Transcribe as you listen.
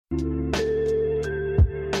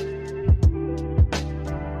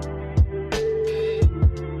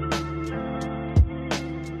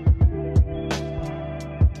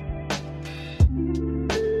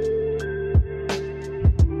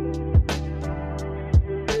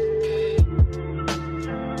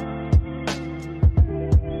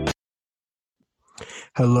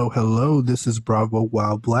Hello, hello. This is Bravo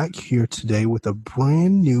While Black here today with a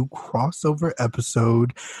brand new crossover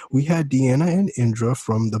episode. We had Deanna and Indra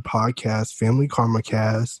from the podcast Family Karma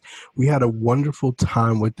Cast. We had a wonderful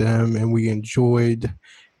time with them and we enjoyed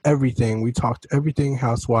everything. We talked everything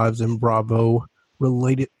Housewives and Bravo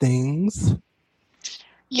related things.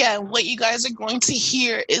 Yeah, what you guys are going to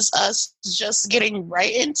hear is us just getting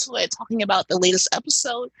right into it, talking about the latest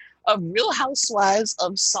episode of Real Housewives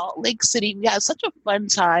of Salt Lake City. We had such a fun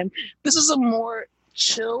time. This is a more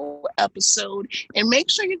chill episode, and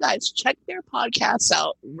make sure you guys check their podcasts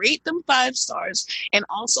out, rate them 5 stars, and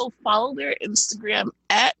also follow their Instagram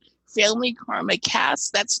at Family Karma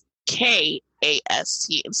Cast. That's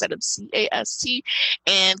KAST instead of CAST.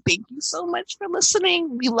 And thank you so much for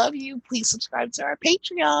listening. We love you. Please subscribe to our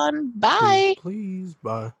Patreon. Bye. Please,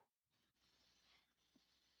 bye.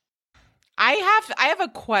 I have a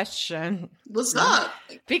question. What's up?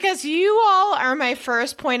 Because you all are my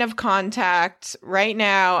first point of contact right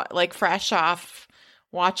now, like fresh off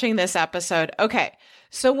watching this episode. Okay.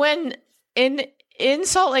 So when in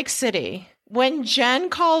Salt Lake City, when Jen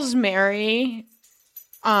calls Mary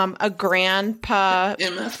a grandpa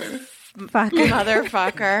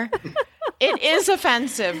motherfucker, it is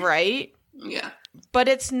offensive, right? Yeah. But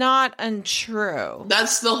it's not untrue.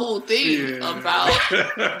 That's the whole thing about.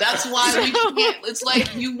 That's why we can't. It's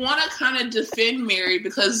like you want to kind of defend Mary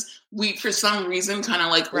because we, for some reason, kind of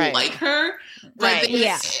like her. But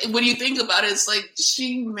when you think about it, it's like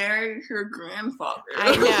she married her grandfather.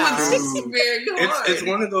 I know. It's very hard. It's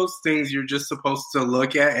one of those things you're just supposed to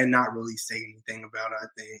look at and not really say anything about, I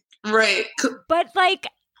think. Right. But like,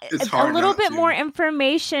 a little bit more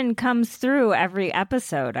information comes through every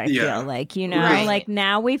episode, I feel like, you know, like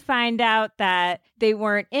now we find out that they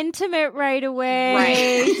weren't intimate right away.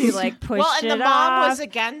 Right. She like pushed it off. Well, and the mom was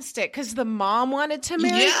against it because the mom wanted to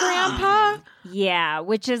marry grandpa. Yeah,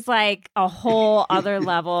 which is like a whole other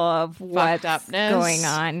level of what's going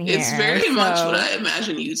on here. It's very much what I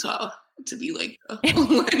imagine Utah to be like.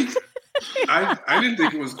 I didn't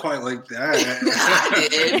think it was quite like that. I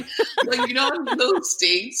did. Like, you know, in those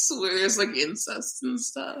states where there's like incest and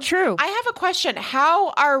stuff. True. I have a question.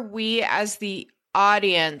 How are we as the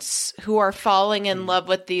audience who are falling in love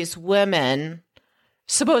with these women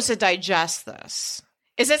supposed to digest this?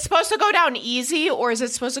 Is it supposed to go down easy or is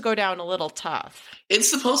it supposed to go down a little tough?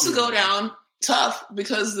 It's supposed to go down tough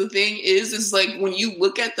because the thing is like when you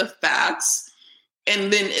look at the facts,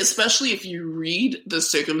 and then especially if you read the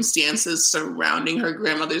circumstances surrounding her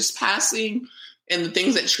grandmother's passing and the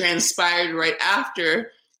things that transpired right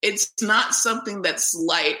after, it's not something that's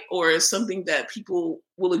light or something that people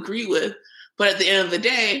will agree with. But at the end of the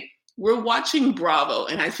day, we're watching Bravo.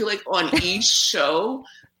 And I feel like on each show,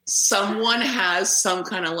 someone has some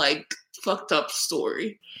kind of like fucked up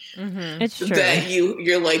story. Mm-hmm. It's true. That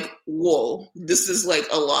you're like, whoa, this is like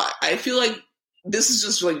a lot. I feel like this is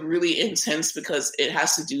just like really intense because it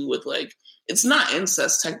has to do with like, it's not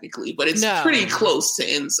incest technically, but it's pretty close to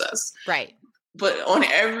incest. Right. But on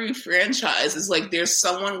every franchise, it's like there's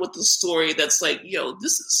someone with a story that's like, yo,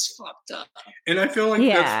 this is fucked up. And I feel like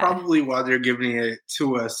that's probably why they're giving it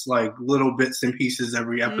to us like little bits and pieces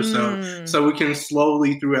every episode. So we can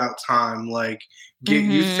slowly throughout time like get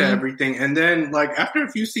used to everything. And then like after a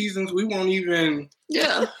few seasons, we won't even...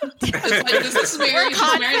 Yeah. It's like, this is Mary's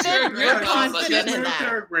third grandpa.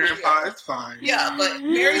 Third grandpa, it's fine. Yeah, but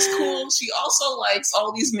Mary's cool. She also likes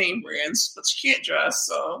all these name brands, but she can't dress,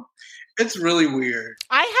 so... It's really weird.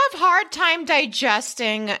 I have hard time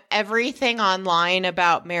digesting everything online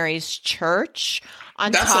about Mary's church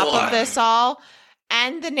on top of this all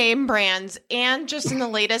and the name brands. And just in the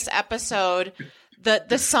latest episode,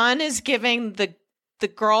 the son is giving the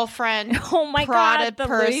girlfriend Prada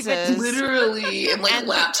purses. Literally, and like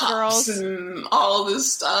laptops and all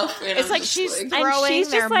this stuff. And it's like she's throwing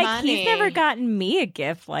their like, money. He's never gotten me a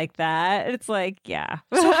gift like that. It's like, yeah.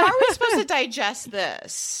 So how are we supposed to digest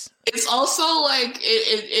this? It's also like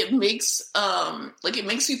it makes it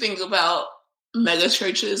makes you think about mega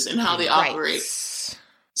churches and how they operate.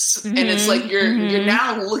 And it's like you're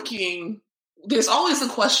now looking. There's always a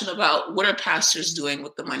question about what are pastors doing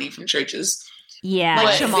with the money from churches. Yeah,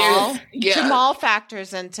 like Jamal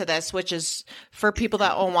factors into this, which is for people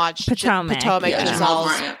that won't watch Potomac.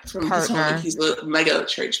 Jamal's from partner. Potomac, he's a mega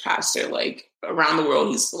church pastor. Like around the world,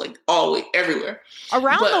 he's like always everywhere.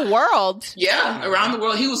 Around the world, yeah, around the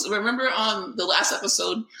world. He was. Remember on the last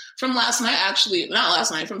episode from last night? Actually, not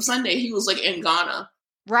last night. From Sunday, he was like in Ghana,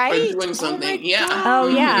 right, or doing something. Oh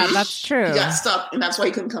yeah, that's true. He got stuck, and that's why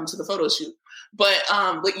he couldn't come to the photo shoot. But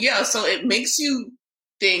yeah, so it makes you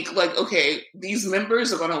think like, okay, these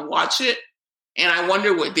members are going to watch it And I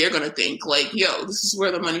wonder what they're going to think. Like, yo, this is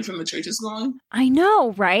where the money from the church is going. I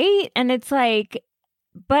know, right? And it's like,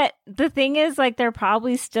 but the thing is, like, they're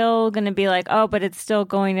probably still going to be like, oh, but it's still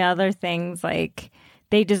going to other things. Like,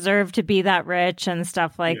 they deserve to be that rich and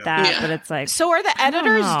stuff like that. Yeah. But it's like, so are the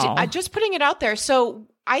editors just putting it out there? So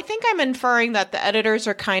I think I'm inferring that the editors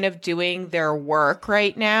are kind of doing their work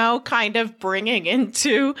right now, kind of bringing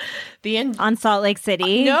into on Salt Lake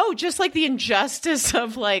City. No, just like the injustice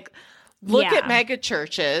of like, look at mega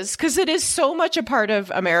churches, because it is so much a part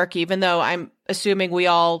of America, even though I'm assuming we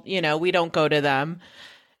all, we don't go to them.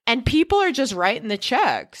 And people are just writing the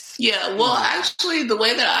checks. Yeah, well, actually, the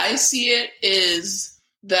way that I see it is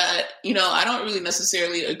that, I don't really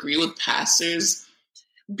necessarily agree with pastors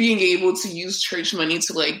being able to use church money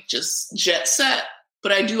to like just jet set.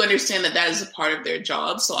 But I do understand that is a part of their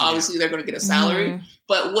job. So obviously they're going to get a salary. Mm-hmm.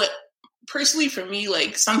 But what personally for me,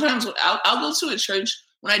 like sometimes I'll go to a church.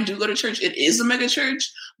 When I do go to church, it is a mega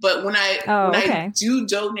church. But when I do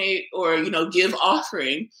donate or, give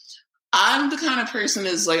offering, I'm the kind of person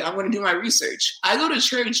is like, I'm going to do my research. I go to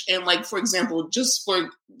church and like, for example, just for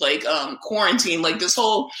like quarantine, like this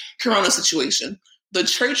whole corona situation, the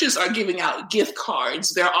churches are giving out gift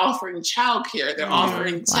cards. They're offering childcare. They're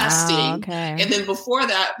offering testing. Okay. And then before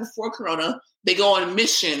corona, they go on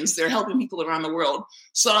missions. They're helping people around the world.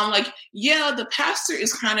 So I'm like, yeah, the pastor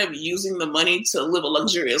is kind of using the money to live a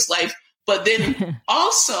luxurious life. But then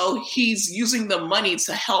also he's using the money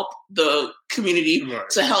to help the community,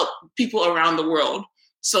 to help people around the world.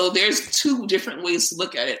 So there's two different ways to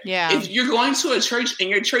look at it. Yeah. If you're going to a church and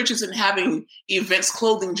your church isn't having events,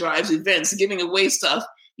 clothing drives, events, giving away stuff,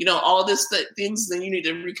 all this things, then you need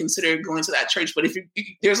to reconsider going to that church. But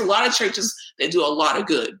there's a lot of churches that do a lot of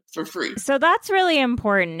good for free. So that's really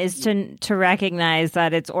important, is to recognize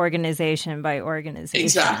that it's organization by organization.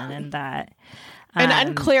 Exactly. And that... and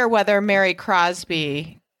unclear whether Mary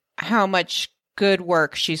Crosby, how much good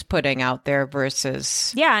work she's putting out there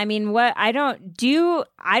versus. Yeah, I mean, I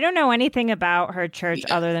don't know anything about her church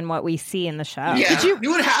other than what we see in the show. Yeah,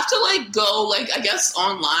 you would have to like go like, I guess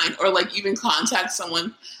online or like even contact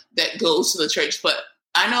someone that goes to the church. But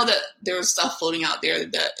I know that there was stuff floating out there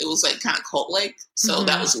that it was like kind of cult-like. So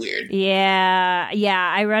that was weird. Yeah.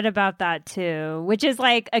 I read about that too, which is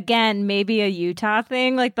like, again, maybe a Utah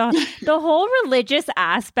thing. Like the whole religious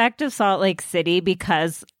aspect of Salt Lake City,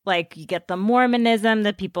 because like you get the Mormonism,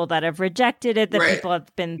 the people that have rejected it, the people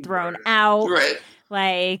have been thrown out. Right.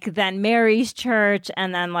 Like then Mary's church,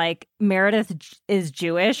 and then like Meredith is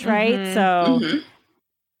Jewish, right? So...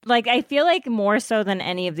 like, I feel like more so than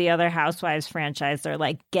any of the other Housewives franchise, they're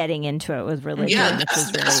like getting into it with religion. Yeah,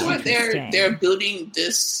 that's what they're building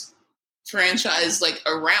this franchise like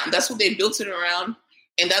around. That's what they built it around,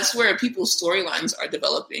 and that's where people's storylines are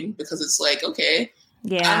developing, because it's like, okay,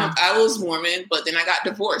 I was Mormon, but then I got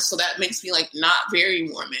divorced, so that makes me like not very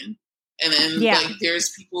Mormon. And then like there's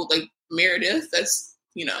people like Meredith, that's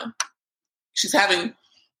she's having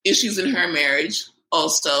issues in her marriage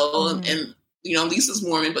also, and Lisa's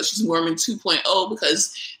Mormon, but she's Mormon 2.0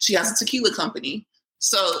 because she has a tequila company.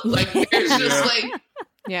 So, like, there's just like,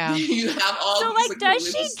 you have all. So, these, like, does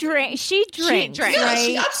she drink? She drinks, right? Yeah,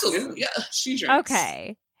 she absolutely. Yeah, she drinks.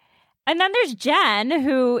 Okay. And then there's Jen,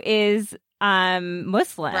 who is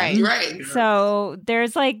Muslim, right. So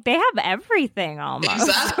there's like they have everything almost.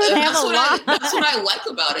 Exactly. So that's what I like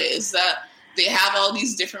about it, is that they have all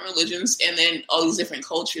these different religions and then all these different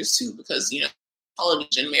cultures too, because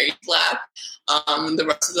television, Mary's Black, the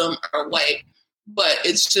rest of them are white, but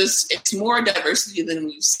it's more diversity than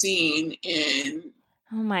we've seen in.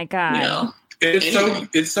 Oh my God!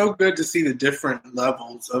 It's so good to see the different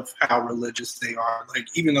levels of how religious they are. Like,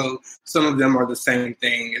 even though some of them are the same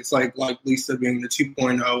thing, it's like Lisa being the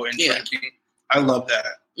 2.0 and drinking. I love that.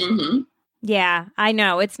 Mm-hmm. Yeah, I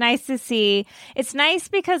know. It's nice to see. It's nice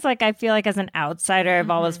because, like, I feel like as an outsider, I've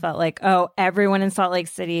always felt like, oh, everyone in Salt Lake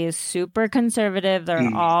City is super conservative.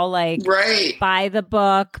 They're all like, by the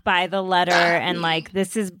book, by the letter, and like,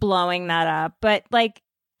 this is blowing that up. But like,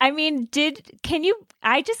 I mean,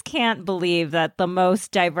 I just can't believe that the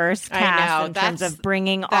most diverse cast in terms of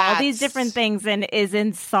bringing all these different things in is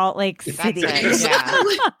in Salt Lake City.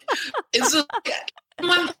 Exactly. It's like,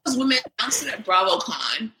 one of those women announced it at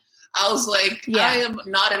BravoCon. I was like, I am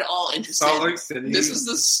not at all interested. Salt Lake City. This is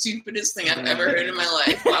the stupidest thing I've ever heard in my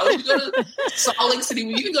life. Why would you go to Salt Lake City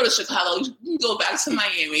when you can go to Chicago? You can go back to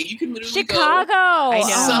Miami. You can literally go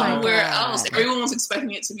somewhere else. Everyone was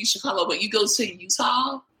expecting it to be Chicago, but you go to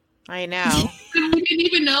Utah. I know. We didn't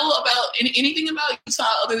even know about anything about Utah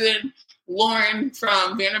other than Lauren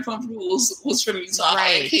from Vanderpump Rules was from Utah.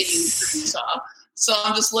 Right. And Katie was from Utah. So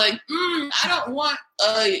I'm just like, I don't want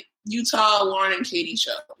a Utah Lauren and Katie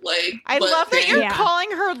show. Like, I love that you're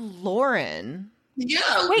calling her Lauren.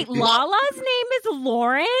 Yeah. Wait, Lala's name is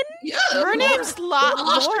Lauren? Yeah. Her name's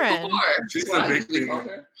Lauren. She's my big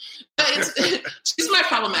favorite. She's my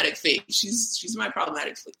problematic fave. She's my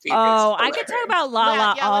problematic favorite. Oh, I could talk about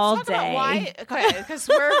Lala all let's talk day. About why, okay, because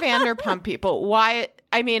we're Vanderpump people. Why?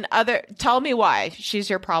 I mean, tell me why she's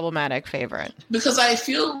your problematic favorite. Because I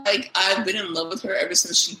feel like I've been in love with her ever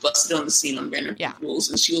since she busted on the scene on Vanderpump Rules,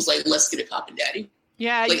 and she was like, "Let's get it poppin', daddy."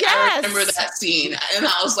 Yeah, like I remember that scene, and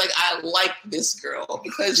I was like, I like this girl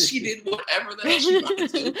because she did whatever the hell she wanted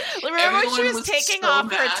to. Remember when she was taking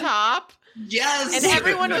off her top? Yes, and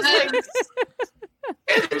everyone was like.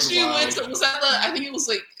 And then she went to, I think it was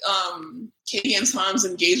like Katie and Tom's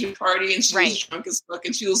engagement party, and she was drunk as fuck,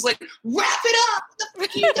 and she was like, "Wrap it up! What the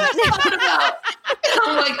fuck are you guys talking about?" And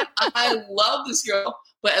I'm like, I love this girl,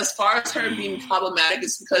 but as far as her being problematic,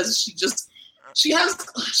 it's because she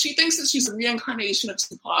thinks that she's a reincarnation of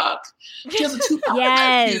Tupac. She has a Tupac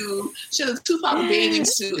tattoo. She has a Tupac bathing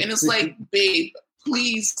suit, and it's like, babe,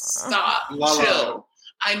 please stop, chill.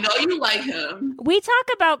 I know you like him. We talk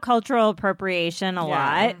about cultural appropriation a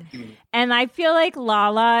lot, and I feel like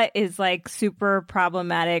Lala is like super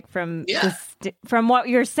problematic from from what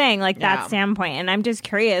you're saying, like that standpoint. And I'm just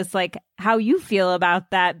curious, like how you feel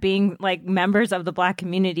about that, being like members of the Black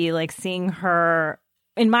community, like seeing her,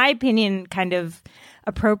 in my opinion, kind of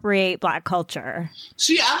appropriate Black culture.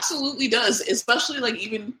 She absolutely does, especially like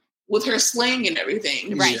even with her slang and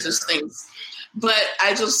everything. Right. She just thinks. But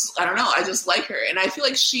I don't know. I just like her. And I feel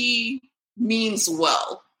like she means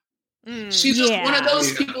well. She's just one of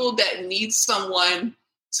those people that needs someone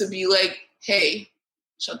to be like, hey,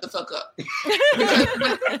 shut the fuck up.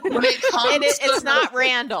 when it comes it's not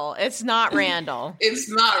Randall. It's not Randall. It's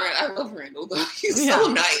not Randall. I love Randall, though. He's so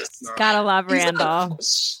nice. Gotta love Randall.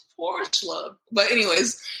 Poor schlub. But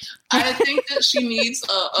anyways, I think that she needs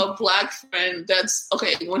a Black friend that's,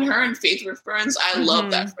 okay, when her and Faith were friends, I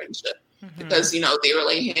love that friendship. Because, you know, they were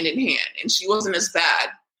like hand in hand, and she wasn't as bad.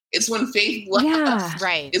 It's when Faith left,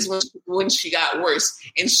 is when she got worse.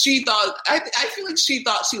 And she thought, I feel like she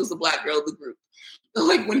thought she was the Black girl of the group.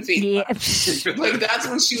 Like when Faith left. Like that's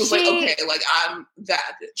when she was like, okay, like I'm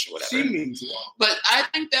that bitch or whatever. She means well. But I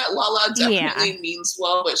think that Lala definitely means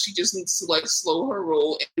well, but she just needs to like slow her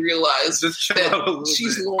roll and realize that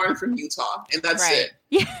she's Lauren from Utah, and that's it.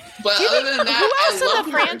 Yeah. But other than that, who else in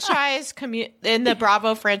the franchise in the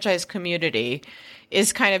Bravo franchise community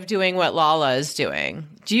is kind of doing what Lala is doing?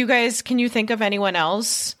 Can you think of anyone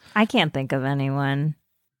else? I can't think of anyone.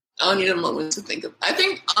 I'll need a moment to think of. I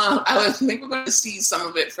think we're going to see some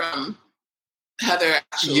of it from Heather.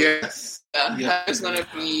 Actually, yes. Heather's going to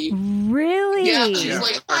be really. Yeah, she's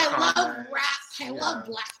like, I love rap. I love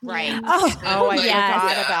Black men. I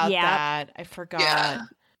forgot about that. I forgot. Yeah.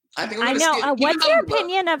 I know. What's your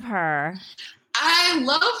opinion of her? I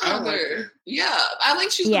love Heather. Yeah, I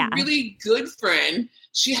think she's a really good friend.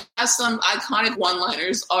 She has some iconic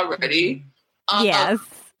one-liners already. Yes.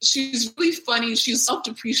 She's really funny. She's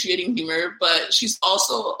self-depreciating humor, but she's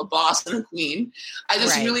also a boss and a queen. I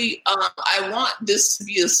just really, I want this to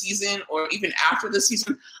be a season, or even after the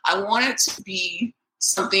season, I want it to be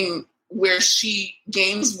something where she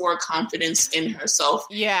gains more confidence in herself.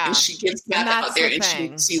 Yeah. And she gets back out there and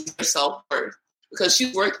she sees herself worth. Because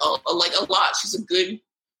she's worked a lot. She's a good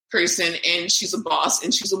person, and she's a boss,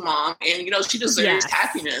 and she's a mom, and, you know, she deserves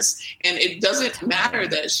happiness. And it doesn't matter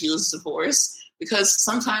that she was divorced, because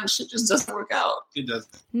sometimes shit just doesn't work out. It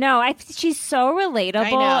doesn't. No, she's so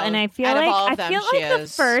relatable, and I feel like the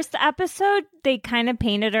first episode they kind of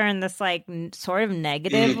painted her in this like sort of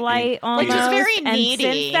negative light, almost. Like, she's very needy.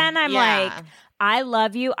 And since then, I'm like, I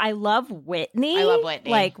love you. I love Whitney. I love Whitney.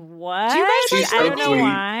 Like, what? I don't know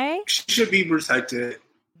why. She should be protected.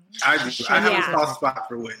 I do. I have a soft spot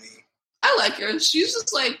for Whitney. I like her. She's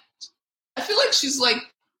just like, I feel like she's like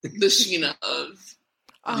the Sheena of.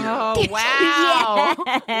 Oh, wow.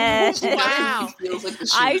 Yes. Wow.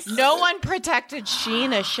 Like no one protected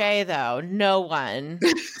Sheena Shea, though. No one.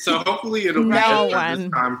 So hopefully it'll be this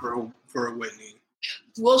time for Whitney.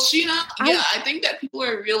 Well, Sheena, I think that people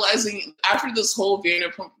are realizing after this whole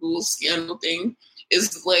Vanderpump Rules scandal thing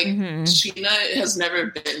is like, Sheena has never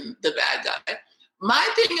been the bad guy. My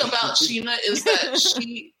thing about Sheena is that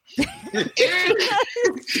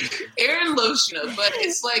Aaron loves Sheena, but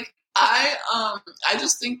it's like, I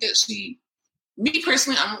just think that me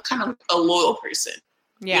personally, I'm kind of a loyal person.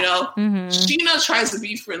 Yeah. You know? Sheena tries to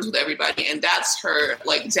be friends with everybody, and that's her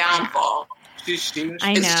like downfall. It's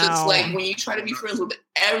just like when you try to be friends with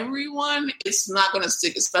everyone, it's not going to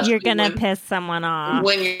stick, especially you're going to piss someone off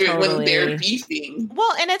when they're beefing.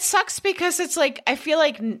 Well, and it sucks because it's like, I feel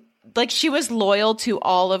like like she was loyal to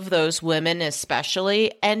all of those women,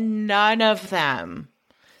 especially, and none of them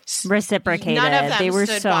reciprocated. None of them they were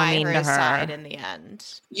stood so by mean her to her side in the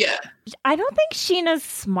end. Yeah, I don't think Sheena's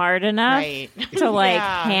smart enough to like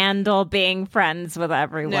handle being friends with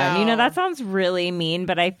everyone. No. You know, that sounds really mean,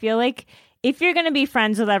 but I feel like if you're going to be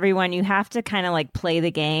friends with everyone, you have to kind of like play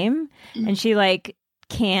the game, and she like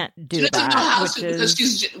can't do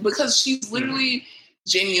that, because she's literally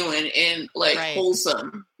genuine and like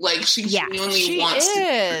wholesome. Like she genuinely wants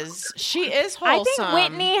to. She is wholesome. I think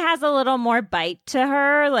Whitney has a little more bite to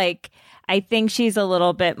her. Like I think she's a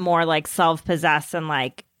little bit more like self-possessed and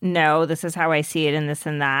like, no, this is how I see it and this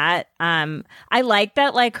and that. I like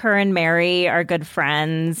that like her and Mary are good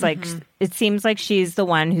friends. Like it seems like she's the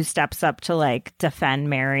one who steps up to like defend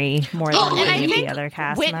Mary more than any of the other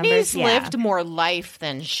cast members. Whitney's lived more life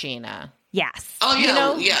than Sheena. Yes. Oh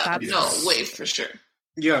yeah, wait, for sure.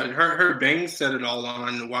 Yeah, her bangs said it all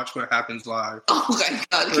on Watch What Happens Live. Oh my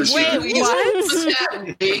god! Wait,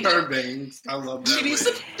 what? Her bangs, I love that. She needs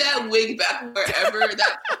to put that wig back wherever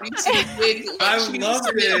that Party City wig. Like, I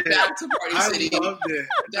loved it. Back to Party City. I loved it.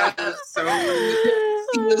 That was so.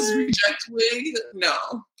 This reject wig. No,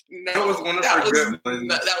 that was one of her good ones.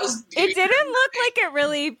 That was. It didn't look like it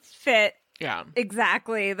really fit. Yeah,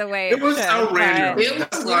 exactly the way it was so random.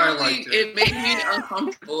 It made me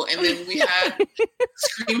uncomfortable, and then we had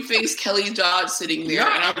scream face Kelly Dodd sitting there,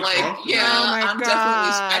 and I'm like, I'm definitely.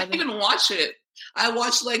 I didn't even watch it. I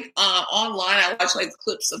watched like online. I watched like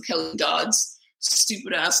clips of Kelly Dodd's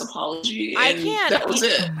stupid ass apology. And I can't. That was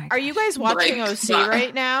it. Are you guys watching OC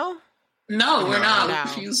right now? No, we're not. We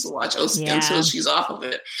refuse to watch OC until she's off of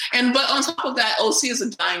it. But on top of that, OC is a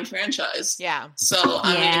dying franchise. Yeah. So,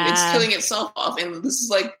 I mean, it's killing itself off. And this is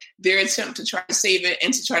like their attempt to try to save it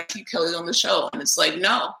and to try to keep Kelly on the show. And it's like,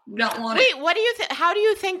 no, we don't want it. Wait, what do you how do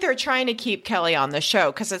you think they're trying to keep Kelly on the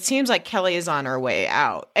show? Because it seems like Kelly is on her way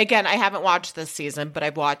out. Again, I haven't watched this season, but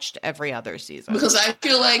I've watched every other season. Because I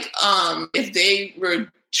feel like if they were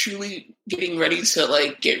truly getting ready to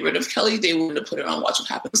like get rid of Kelly, they would have put her on Watch What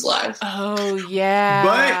Happens Live. Oh yeah.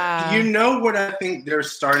 But you know what I think they're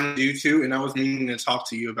starting to do too, and I was meaning to talk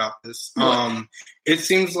to you about this. It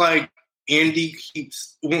seems like Andy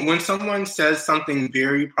keeps when someone says something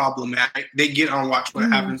very problematic, they get on Watch What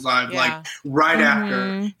Happens Live like right after.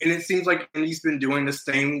 And it seems like Andy's been doing this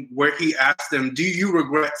thing where he asks them, "Do you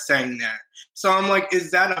regret saying that?" So I'm like,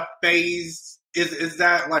 is that a phase? Is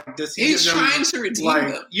that like does he? He's trying to redeem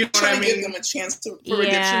them. You know trying what I to mean? give them a chance for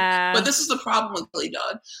redemption. But this is the problem with Kelly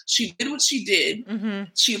Dodd. She did what she did.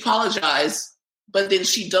 She apologized, but then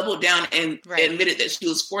she doubled down and admitted that she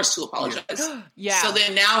was forced to apologize. So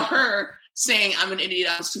then now her saying, "I'm an idiot.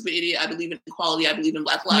 I'm a stupid idiot. I believe in equality. I believe in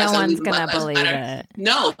Black lives. No I believe one's in gonna Black lives believe matter." it.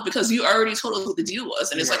 No, because you already told us what the deal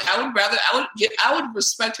was, and it's like I would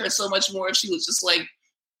respect her so much more if she was just like,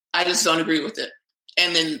 "I just don't agree with it."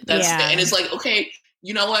 And then that's it. And it's like, okay,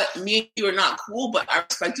 you know what? Me and you are not cool, but I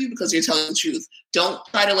respect you because you're telling the truth. Don't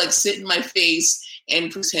try to like sit in my face and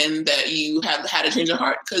pretend that you have had a change of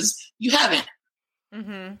heart because you haven't.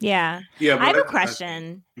 Yeah. I have a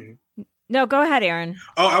question. No, go ahead, Aaron.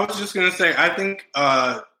 Oh, I was just gonna say, I think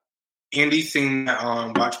Andy seeing that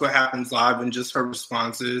Watch What Happens Live and just her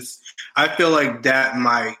responses, I feel like that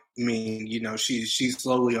might mean, you know, she's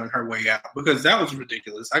slowly on her way out because that was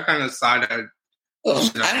ridiculous. I kind of side-eyed.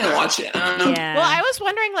 Oh, I didn't watch it. I don't know. Yeah. Well, I was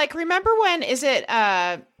wondering, like, remember when is it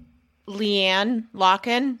Leanne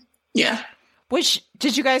Locken? Yeah.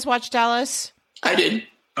 Did you guys watch Dallas? I did.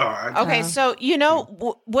 Okay, so you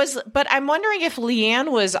know but I'm wondering if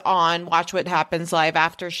Leanne was on Watch What Happens Live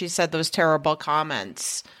after she said those terrible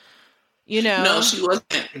comments. You know, no, she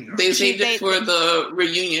wasn't. They saved it for the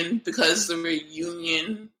reunion because the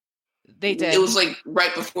reunion they did. It was like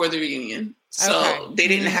right before the reunion, so they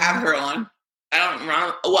didn't have her on.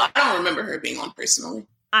 I don't remember her being on personally.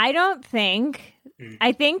 I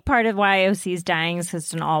think part of why OC is dying is because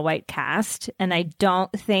it's an all-white cast, and I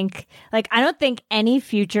don't think any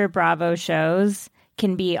future Bravo shows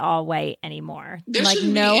can be all white anymore. There like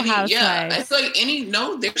shouldn't no be any, housewives. Yeah, I feel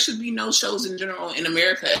like there should be no shows in general in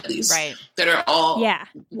America at least that are all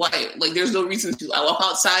white. Like there's no reason to. I walk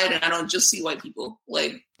outside and I don't just see white people.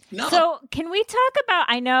 Like no. So can we talk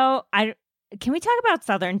about? Can we talk about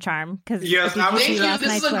Southern Charm? Because yes, thank you.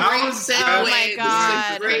 This is a great segue. Oh my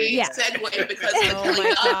God. This is a great segue because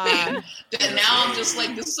and now I'm just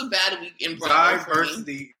like, this is a bad week in Bravo.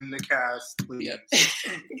 Diversity in the cast, please.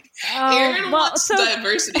 Aaron wants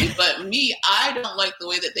diversity, but me, I don't like the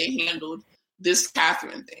way that they handled this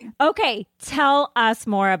Catherine thing. Okay, tell us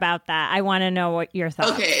more about that. I want to know what your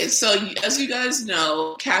thoughts. Okay, so as you guys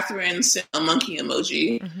know, Catherine sent a monkey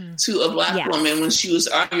emoji to a Black woman when she was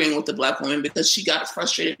arguing with the Black woman because she got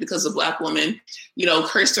frustrated because the Black woman,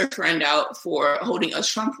 cursed her friend out for holding a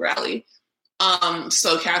Trump rally.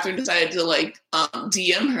 So Catherine decided to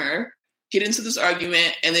DM her, get into this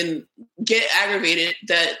argument, and then get aggravated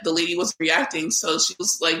that the lady wasn't reacting. So she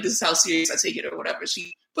was like, this is how serious I take it or whatever.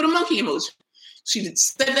 She put a monkey emoji. She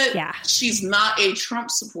said that she's not a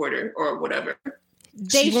Trump supporter or whatever.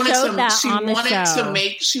 She wanted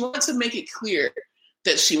to make it clear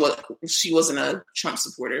that she wasn't a Trump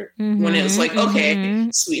supporter, when it was like, okay,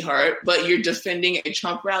 sweetheart, but you're defending a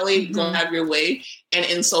Trump rally, going out of your way and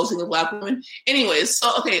insulting a Black woman. Anyways,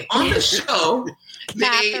 so okay, on the show,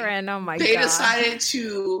 they decided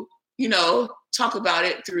to, talk about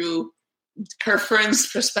it through her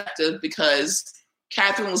friend's perspective, because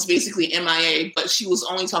Catherine was basically MIA, but she was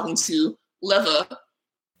only talking to Leva,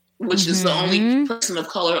 which is the only person of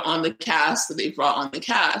color on the cast that they brought on the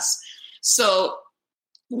cast. So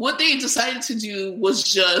what they decided to do was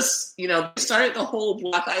just, started the whole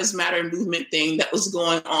Black Lives Matter movement thing that was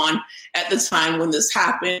going on at the time when this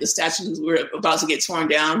happened. The statues were about to get torn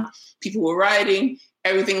down. People were rioting.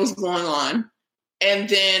 Everything was going on. And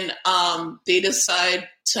then they decide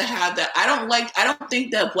to have that. I don't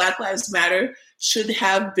think that Black Lives Matter should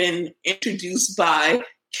have been introduced by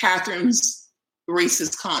Catherine's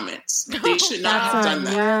racist comments. They should not have done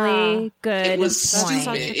that. Really good. It was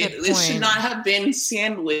stupid. It should not have been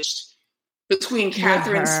sandwiched between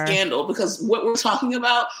Catherine's scandal, because what we're talking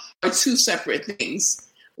about are two separate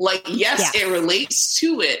things. Yes, it relates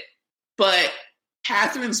to it, but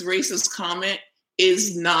Catherine's racist comment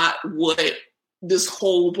is not what this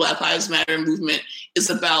whole Black Lives Matter movement is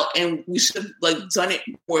about, and we should have done it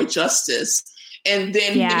more justice. And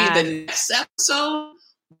then maybe the next episode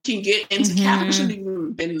can get into Catherine. Shouldn't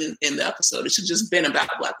even been in the episode. It should just been about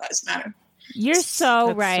Black Lives Matter. You're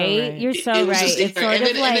so right. You're so right. It's sort of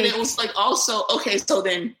and then it was also, okay, so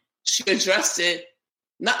then she addressed it.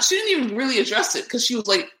 She didn't even really address it, because she was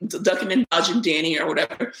ducking and dodging Danny or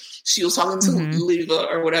whatever. She was talking to Leva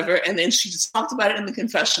or whatever, and then she just talked about it in the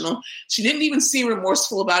confessional. She didn't even seem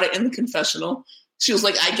remorseful about it in the confessional. She was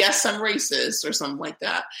like, I guess I'm racist or something like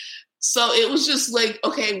that. So it was just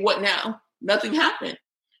okay, what now? Nothing happened.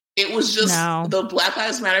 It was just the Black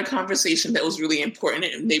Lives Matter conversation that was really important,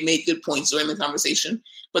 and they made good points during the conversation.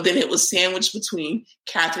 But then it was sandwiched between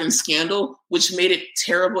Catherine's scandal, which made it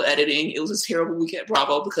terrible editing. It was a terrible week at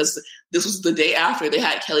Bravo, because this was the day after they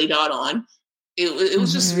had Kelly Dodd on. It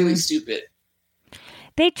was just really stupid.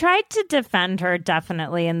 They tried to defend her,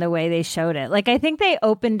 definitely, in the way they showed it. I think they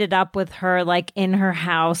opened it up with her, in her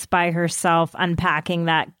house by herself, unpacking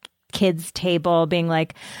that kids' table, being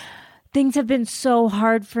like, things have been so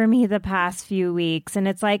hard for me the past few weeks. And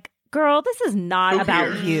it's like, girl, this is not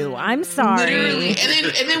about you. I'm sorry. Literally.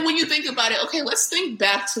 And then when you think about it, okay, let's think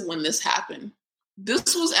back to when this happened.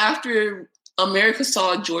 This was after America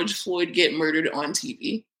saw George Floyd get murdered on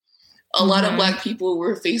TV. A lot of Black people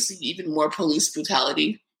were facing even more police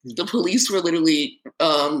brutality. The police were literally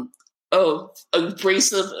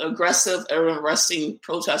abrasive, aggressive, and arresting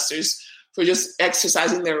protesters for just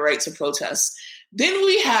exercising their right to protest. Then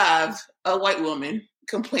we have a white woman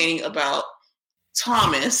complaining about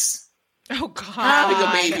Thomas having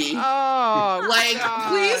a baby. Oh,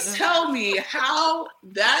 please tell me how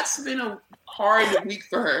that's been a hard week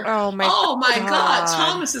for her. Oh my God,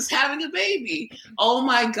 Thomas is having a baby. Oh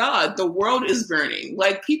my God, the world is burning.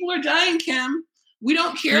 People are dying, Kim. We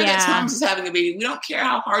don't care that Thomas is having a baby. We don't care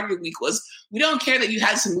how hard your week was. We don't care that you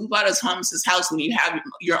had to move out of Thomas's house when you have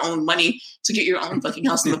your own money to get your own fucking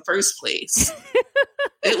house in the first place.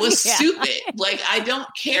 It was stupid. I don't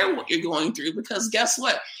care what you're going through, because guess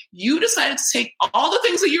what? You decided to take all the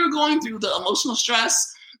things that you were going through, the emotional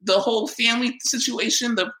stress, the whole family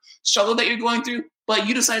situation, the struggle that you're going through, but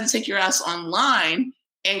you decided to take your ass online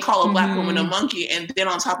and call a Black woman a monkey, and then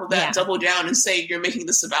on top of that, double down and say you're making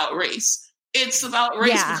this about race. It's about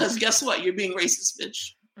race because guess what? You're being racist,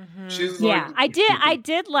 bitch. I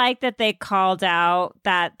did like that they called out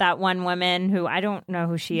that one woman who, I don't know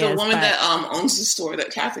who she is. The woman that owns the store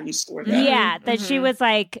that Catherine used to work at. Yeah, that she was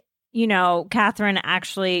Catherine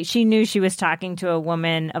actually, she knew she was talking to a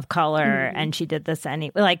woman of color, and she did this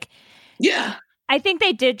anyway. I think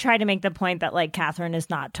they did try to make the point that Catherine is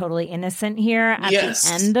not totally innocent here at the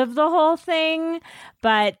end of the whole thing,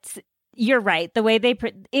 but you're right. The way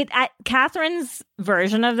Catherine's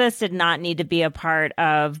version of this did not need to be a part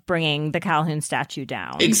of bringing the Calhoun statue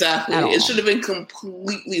down. Exactly. It should have been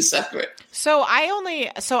completely separate. So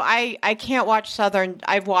I can't watch Southern.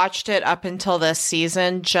 I've watched it up until this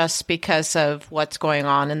season just because of what's going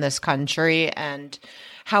on in this country and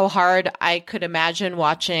how hard I could imagine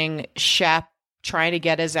watching Shep trying to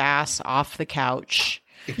get his ass off the couch.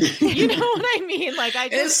 You know what I mean? Like,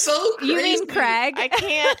 it's so crazy. You mean Craig? I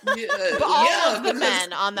can't. All of the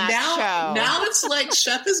men on that show. Now it's like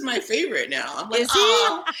Shep is my favorite. Now I'm like, is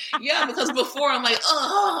he? Yeah, because before I'm like,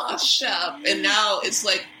 Shep, and now it's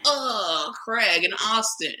like, Craig and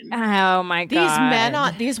Austin. Oh my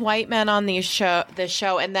god! These white men on the show,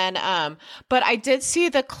 and then, but I did see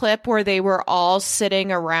the clip where they were all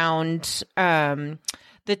sitting around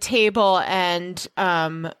the table, and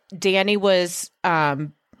Danny was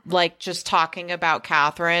like just talking about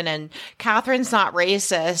Catherine, and Catherine's not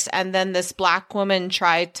racist, and then this black woman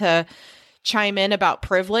tried to chime in about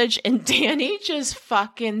privilege, and Danny just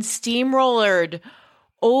fucking steamrollered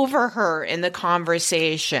over her in the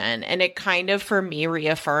conversation, and it kind of for me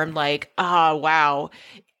reaffirmed like, oh wow,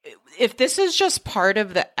 if this is just part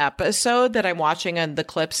of the episode that I'm watching on the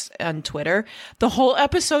clips on Twitter, the whole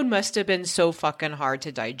episode must have been so fucking hard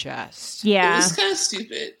to digest. Yeah. It was kind of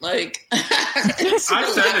stupid. Like, I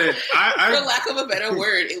said it. For lack of a better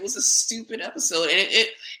word, it was a stupid episode. And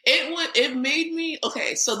it made me,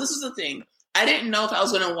 okay, so this is the thing. I didn't know if I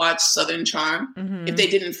was going to watch Southern Charm if they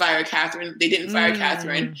didn't fire Catherine. They didn't fire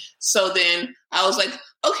Catherine. So then I was like,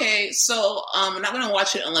 okay, so I'm not going to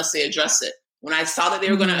watch it unless they address it. When I saw that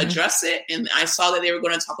they were going to address it, and I saw that they were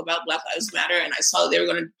going to talk about Black Lives Matter, and I saw that they were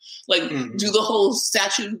going to like do the whole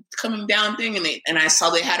statue coming down thing, and I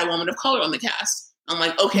saw they had a woman of color on the cast. I'm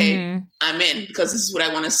like, okay, I'm in, because this is what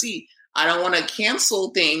I want to see. I don't want to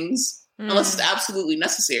cancel things unless it's absolutely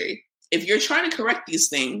necessary. If you're trying to correct these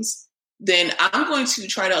things, then I'm going to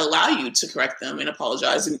try to allow you to correct them and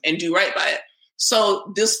apologize and do right by it.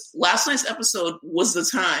 So this last night's episode was the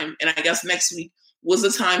time, and I guess next week was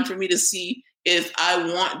the time for me to see if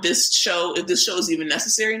I want this show, if this show is even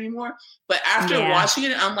necessary anymore. But after watching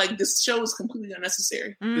it, I'm like, this show is completely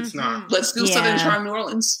unnecessary. It's not. Let's do Southern Charm New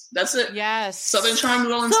Orleans. That's it. Yes. Southern Charm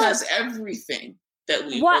New Orleans has everything that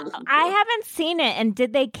we are looking for. I haven't seen it, and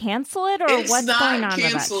did they cancel it, or what's going on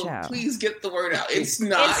with that show? Please get the word out. It's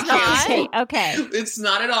not canceled. Okay. It's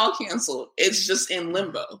not at all canceled. It's just in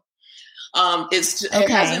limbo. It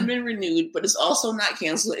hasn't been renewed, but it's also not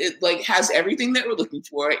canceled. It like has everything that we're looking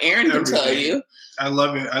for. Aaron can tell you. I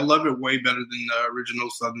love it. I love it way better than the original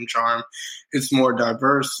Southern Charm. It's more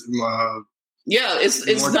diverse.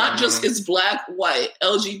 It's not just it's black, white,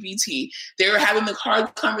 LGBT. They were having the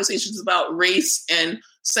hard conversations about race and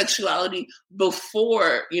sexuality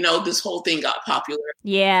before, this whole thing got popular.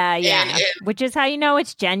 Yeah. And which is how you know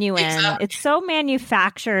it's genuine. Exactly. It's so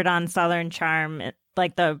manufactured on Southern Charm.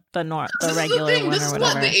 Like the regular one or whatever. This is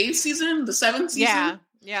what, the 8th season? The 7th season?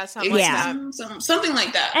 Yeah, something like that. Something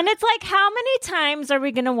like that. And it's like, how many times are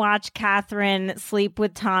we going to watch Catherine sleep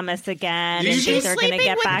with Thomas again? Is she they're going to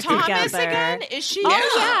get back Thomas together? Again? Is she?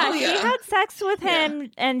 Oh, yeah. She had sex with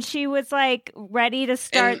him, and she was like ready to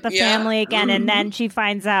start the family again. And then she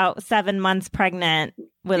finds out 7 months pregnant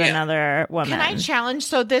with another woman. Can I challenge?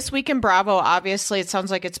 So this week in Bravo, obviously, it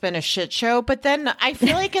sounds like it's been a shit show. But then I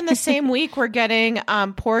feel like in the same week, we're getting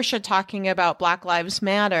Portia talking about Black Lives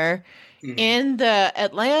Matter in the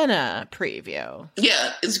Atlanta preview.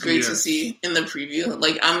 Yeah, it's great to see in the preview.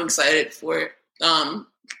 Like, I'm excited for it.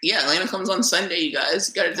 Atlanta comes on Sunday, you guys.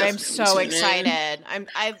 You gotta I'm so excited.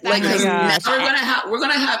 We're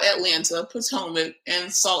gonna have Atlanta, Potomac,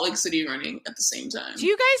 and Salt Lake City running at the same time. Do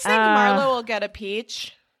you guys think Marlo will get a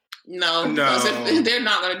peach? No. Because if they're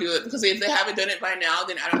not gonna do it, because if they haven't done it by now,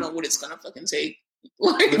 then I don't know what it's gonna fucking take.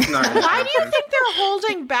 Why do you think they're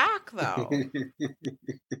holding back, though?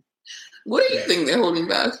 What do you think they're holding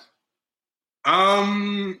back?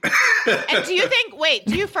 And do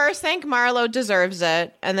you first think Marlo deserves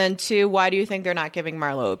it? And then 2, why do you think they're not giving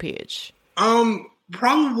Marlo a peach?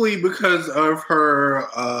 Probably because of her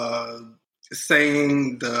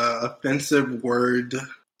saying the offensive word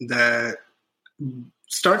that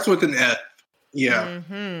starts with an F. Yeah.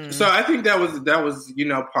 Mm-hmm. So I think that was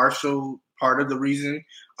partial part of the reason.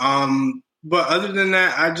 But other than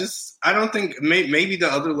that, I don't think maybe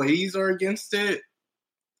the other ladies are against it.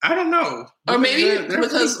 I don't know. Or maybe they're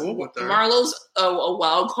because cool with her. Marlo's a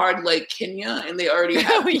wild card like Kenya, and they already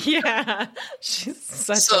have. Oh yeah, she's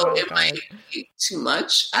such so it might be too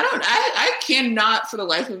much. I cannot for the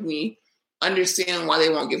life of me understand why they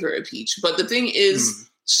won't give her a peach. But the thing is,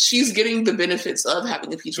 she's getting the benefits of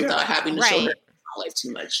having a peach without having to show her life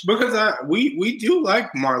too much. Because we do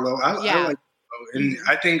like Marlo. I like Marlo, and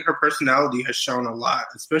I think her personality has shown a lot,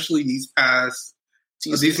 especially these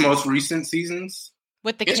most recent seasons.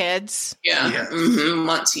 With the kids. Yeah. Mm-hmm.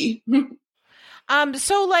 Monty.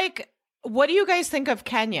 So, like, what do you guys think of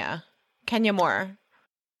Kenya? Kenya Moore?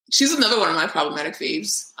 She's another one of my problematic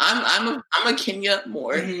faves. I'm a Kenya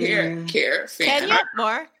Moore hair care fan. Kenya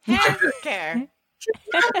Moore hair care.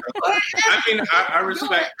 I mean, I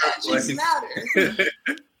respect her place.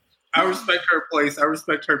 I respect her place. I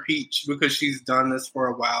respect her peach because she's done this for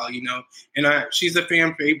a while, you know, and she's a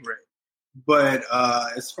fan favorite. But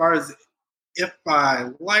as far as if I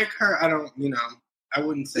like her, I don't, you know, I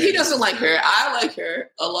wouldn't say he doesn't like her. I like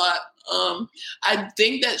her a lot. I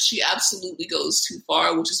think that she absolutely goes too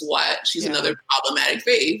far, which is why she's another problematic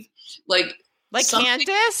fave. Like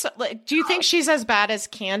Candace? Like, do you think she's as bad as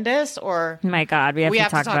Candace? Or my God, we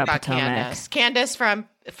have to talk about Potomac. Candace. Candace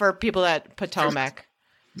for people at Potomac.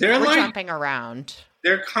 We're like jumping around.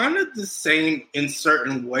 They're kind of the same in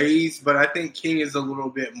certain ways, but I think King is a little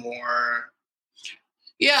bit more.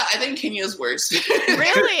 Yeah, I think Kenya's worse.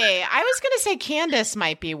 Really? I was going to say Candace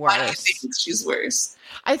might be worse. I think she's worse.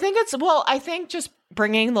 I think I think just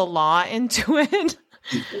bringing the law into it.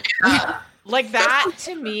 Yeah. Like that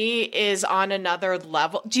to me is on another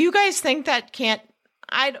level. Do you guys think that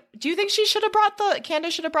do you think Candace should have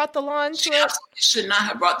brought the law into it? Absolutely should not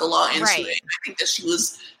have brought the law into it. I think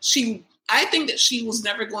that she was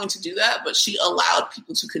never going to do that, but she allowed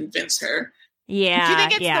people to convince her. Yeah. Do you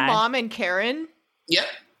think it's the mom and Karen? Yep.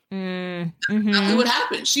 That's exactly what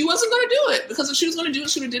happened. She wasn't going to do it because if she was going to do it,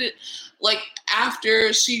 she would have did it like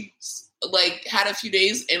after she like had a few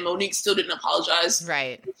days and Monique still didn't apologize.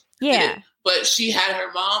 Right. Yeah. But she had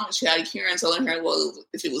her mom and she had Karen telling her, well,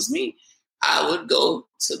 if it was me, I would go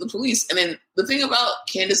to the police. And then the thing about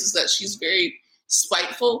Candace is that she's very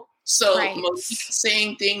spiteful. So Monique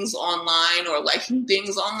saying things online or liking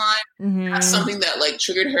things online, that's something that like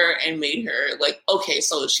triggered her and made her like, okay,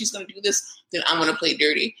 so if she's going to do this, then I'm going to play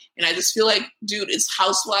dirty. And I just feel like, dude, it's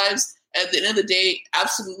Housewives. At the end of the day,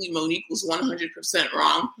 absolutely Monique was 100%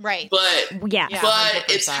 wrong. Right. But but 100%.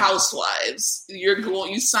 It's Housewives.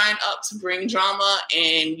 You sign up to bring drama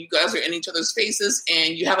and you guys are in each other's faces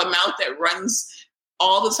and you have a mouth that runs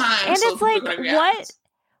all the time. And so it's like,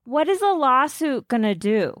 what is a lawsuit going to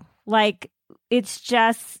do? Like, it's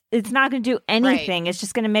not going to do anything. Right. It's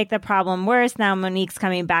just going to make the problem worse. Now Monique's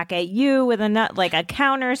coming back at you with a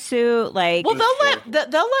countersuit. Like, well,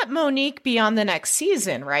 they'll let Monique be on the next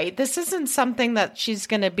season, right? This isn't something that she's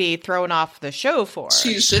going to be thrown off the show for.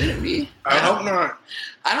 She shouldn't be. I hope not.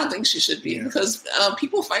 I don't think she should be because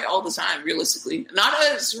people fight all the time. Realistically, not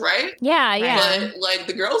us, right? Yeah, yeah. But like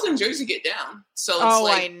the girls in Jersey get down. So it's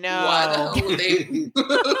I know. Why the hell would they?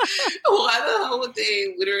 Why the hell would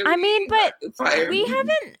they literally? I mean, but fire we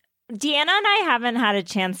haven't. Deanna and I haven't had a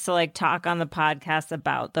chance to like talk on the podcast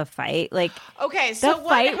about the fight. Like, okay, so the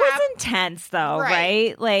fight was intense, though,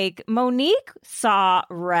 right? Like Monique saw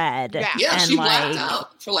red. Yeah, and she blacked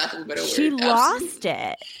out, for lack of a better word. She lost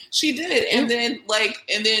it. She did, and then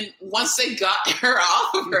once they got her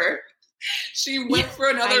off of her, she went for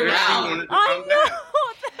another round. I know.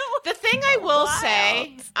 The thing I will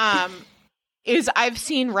say, is I've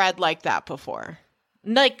seen red like that before.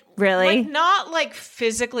 Like, really? Like, not like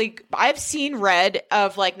physically. I've seen red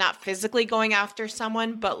of like not physically going after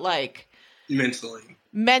someone, but like mentally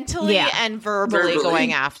and verbally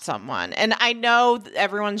going after someone. And I know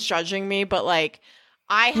everyone's judging me, but like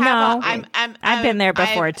I have. I've been there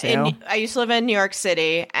before too. I used to live in New York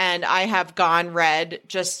City, and I have gone red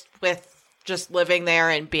just living there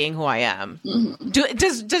and being who I am. Mm-hmm.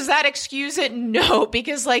 Does that excuse it? No,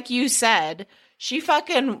 because like you said,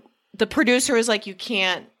 the producer was like, you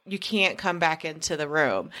can't come back into the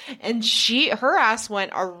room. And her ass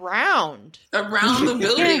went around the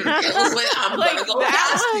building. It was like, I'm going to go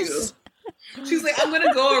past you. She's like, I'm going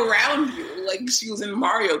to go around you. Like she was in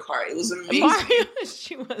Mario Kart. It was amazing.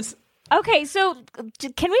 She was. Okay, so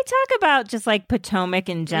can we talk about just like Potomac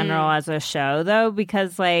in general as a show, though?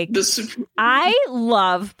 Because like I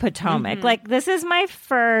love Potomac. Mm-hmm. Like this is my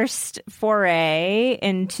first foray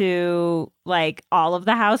into like all of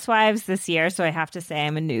the Housewives this year, so I have to say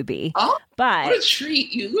I'm a newbie. Oh, but what a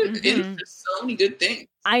treat! You look in for so many good things.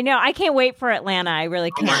 I know. I can't wait for Atlanta. I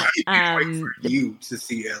really can't. I can't wait for you to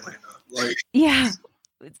see Atlanta. Like, yeah,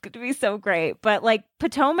 it's going to be so great. But like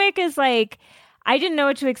Potomac is like. I didn't know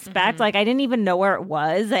what to expect. Like, I didn't even know where it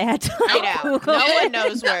was. I had to Google No one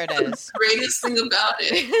knows where it is. The greatest thing about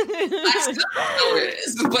it. I still don't know where it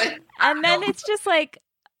is. But and then it's just like,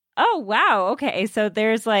 oh, wow. Okay. So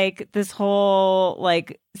there's like this whole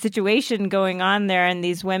like situation going on there. And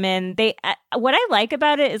these women, what I like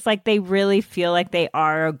about it is like they really feel like they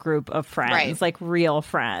are a group of friends, like real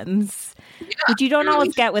friends. Yeah, which you don't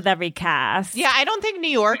always get with every cast. Yeah. I don't think New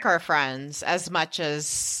York are friends as much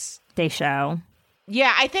as they show.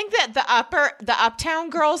 Yeah, I think that the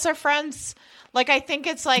Uptown girls are friends. Like, I think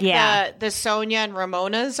it's like the Sonia and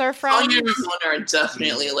Ramonas are friends. Sonia and Ramona are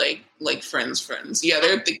definitely like friends. Yeah,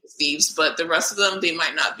 they're thick as thieves, but the rest of them, they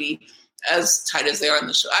might not be as tight as they are in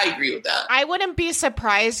the show. I agree with that. I wouldn't be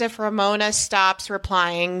surprised if Ramona stops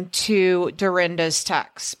replying to Dorinda's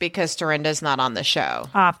texts because Dorinda's not on the show.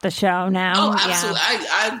 Off the show now. Oh, absolutely. Yeah.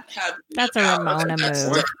 I have. That's a Ramona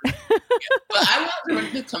move. But I want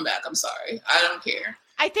Dorinda to come back. I'm sorry. I don't care.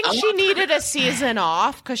 I think she needed a season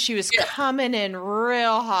off because she was coming in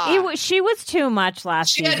real hot. She was too much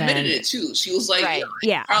last season. She admitted it too. She was like,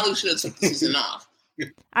 probably should have took the season off.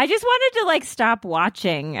 I just wanted to like stop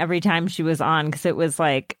watching every time she was on because it was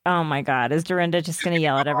like, oh my God, is Dorinda just going to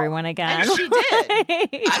yell at everyone again? And she did. I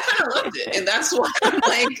kind of loved it. And that's why I'm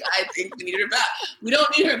like, I think we need her back. We don't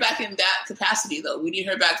need her back in that capacity, though. We need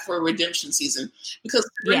her back for a redemption season because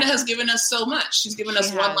Dorinda has given us so much. She's given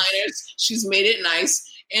us one-liners. She's made it nice.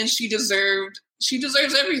 And she deserves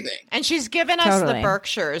everything. And she's given us the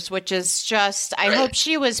Berkshires, which is just, I hope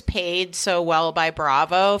she was paid so well by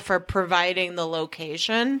Bravo for providing the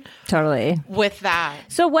location. Totally. With that.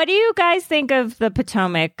 So what do you guys think of the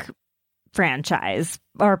Potomac franchise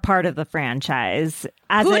or part of the franchise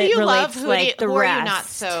as who it do you relates love? to like the who rest? Are you not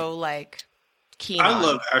so like keen I on?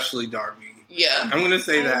 love Ashley Darby. Yeah. I'm going to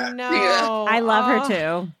say that. No. Yeah. I love her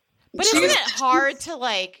too. But isn't it hard to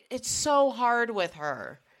like, it's so hard with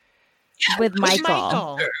her. With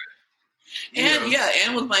Michael.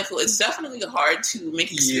 And with Michael, it's definitely hard to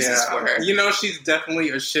make excuses for her. You know, she's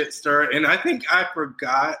definitely a shit stirrer, and I think I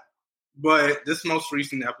forgot, but this most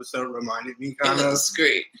recent episode reminded me kind of. It's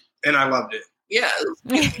great, and I loved it. Yeah,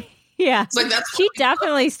 yeah. It's like she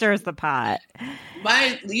definitely stirs the pot.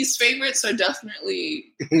 My least favorites are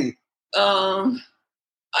definitely,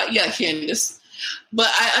 Candace. But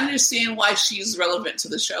I understand why she's relevant to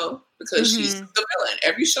the show because she's the villain.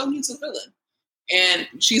 Every show needs a villain. And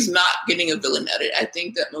she's not getting a villain at it. I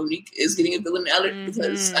think that Monique is getting a villain at it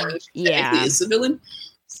because she technically is the villain.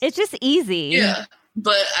 It's just easy. Yeah.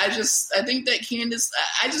 But I think that Candace,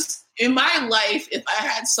 in my life, if I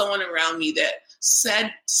had someone around me that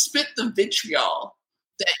spit the vitriol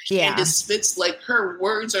that Candace spits, like her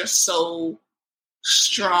words are so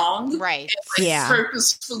strong, right? And,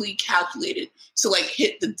 purposefully calculated to like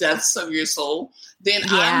hit the depths of your soul. Then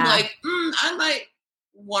I'm like, I might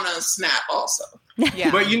want to snap also.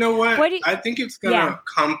 Yeah, but you know what? I think it's gonna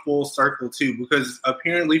come full circle too, because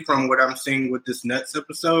apparently, from what I'm seeing with this Nets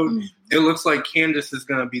episode, it looks like Candace is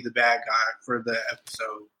gonna be the bad guy for the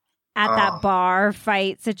episode. At that bar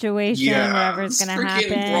fight situation, whatever's going to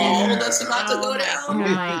happen. Brawl that's about to go down. Oh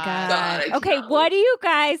my God. Okay, what do you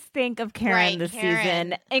guys think of Karen this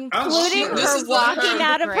season, including her walking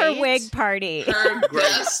out of her wig party? Her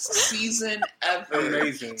best season ever.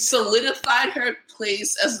 Amazing. Solidified her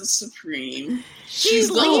place as the Supreme. She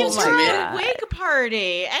leaves her wig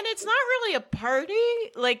party, and it's not really a party.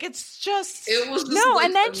 Like, it's just... It was just no,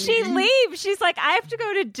 and then she leaves. She's like, I have to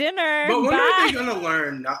go to dinner. But when are they going to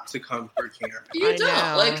learn not to come for Karen? You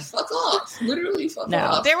don't. Like, fuck off. Literally fuck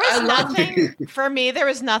off. There was nothing... For me, there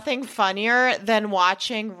was nothing funnier than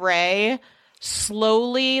watching Ray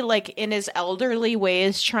slowly, like in his elderly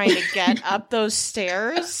ways, trying to get up those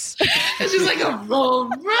stairs. And she's like, and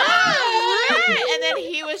then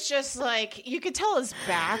he was just like, you could tell his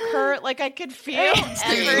back hurt. Like I could feel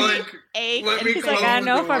every ache. And he's like, I don't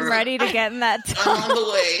know if I'm ready to get in that I'm on the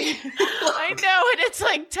way. I know, and it's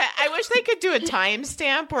like, I wish they could do a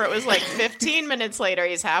timestamp where it was like 15 minutes later,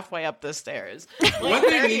 he's halfway up the stairs. Like, what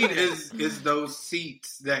they need is those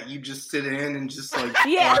seats that you just sit in and just like watch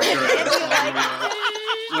your ass.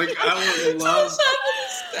 Like I would love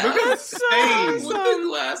because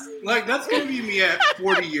like that's gonna be me at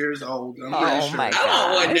 40 years old. I'm pretty sure. My God.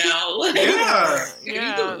 I want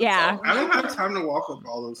now. Yeah. I don't have time to walk up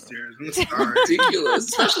all those stairs. It's ridiculous,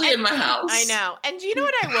 especially in my house. I know. And you know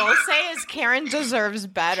what I will say is Karen deserves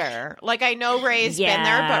better. Like I know Ray's been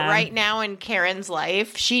there, but right now in Karen's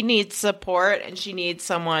life, she needs support and she needs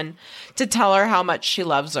someone to tell her how much she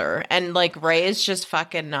loves her. And like Ray is just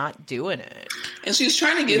fucking not doing it. And she's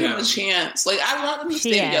trying to give him a chance. Like I want them to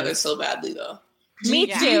stay together so badly, though. Me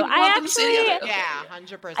too. I actually,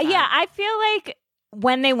 100%. Yeah, I feel like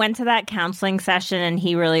when they went to that counseling session and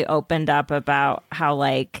he really opened up about how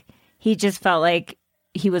like he just felt like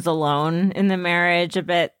he was alone in the marriage a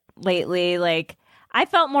bit lately. Like I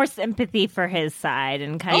felt more sympathy for his side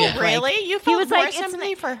and kind of really? Like, you felt more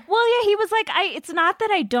sympathy for? Well, yeah, he was like, it's not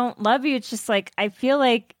that I don't love you. It's just like I feel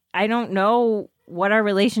like I don't know what our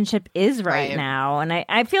relationship is right now. And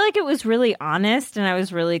I feel like it was really honest, and I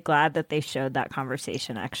was really glad that they showed that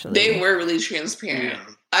conversation, actually. They were really transparent.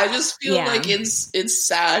 I just feel like it's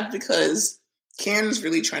sad because Karen's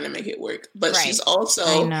really trying to make it work, but she's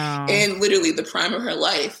also in literally the prime of her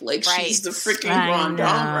life. Like she's the freaking grand dame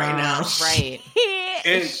right now. Right.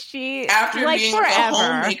 And she after like being forever. A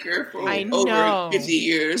homemaker for over 50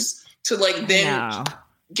 years to like then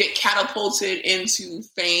get catapulted into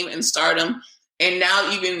fame and stardom, and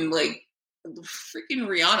now even like freaking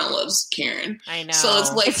Rihanna loves Karen. I know. So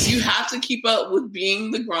it's like you have to keep up with being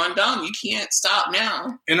the grand dame. You can't stop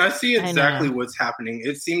now. And I see exactly what's happening.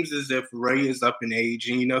 It seems as if Ray is up in age,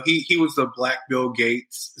 and he was the Black Bill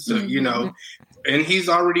Gates, so and he's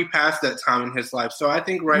already past that time in his life. So I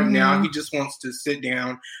think right now he just wants to sit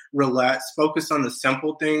down, relax, focus on the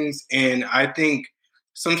simple things, and I think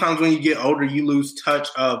sometimes when you get older, you lose touch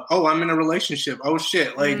of, I'm in a relationship. Oh,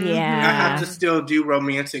 shit. Like, I have to still do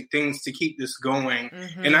romantic things to keep this going.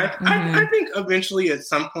 And I think eventually at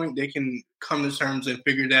some point they can come to terms and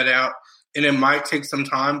figure that out. And it might take some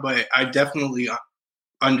time, but I definitely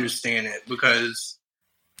understand it because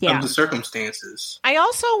of the circumstances. I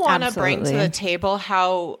also want to bring to the table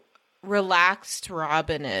how relaxed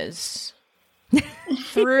Robin is.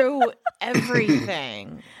 Through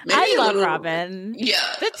everything. I love Robin. Yeah.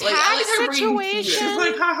 The tax situation. She's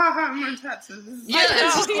like, my taxes. Yeah,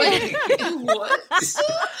 it's like, what?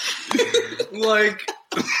 Like,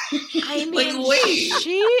 I mean, wait.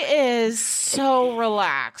 She is so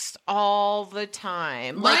relaxed all the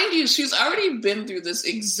time. Mind you, she's already been through this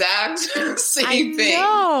exact same thing.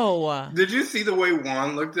 No. Did you see the way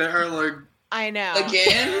Juan looked at her? Like, I know.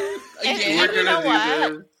 Again? And you know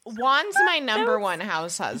what? Juan's my number one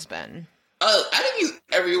house husband. I think he's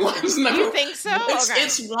everyone's number. You think so?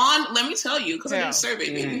 It's Juan. Let me tell you, because I did a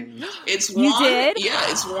survey, baby. It's Juan. You did? Yeah,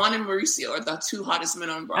 it's Juan and Mauricio are the two hottest men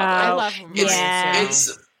on Broadway. I love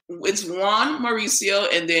Mauricio. It's Juan, Mauricio,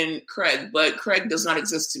 and then Craig. But Craig does not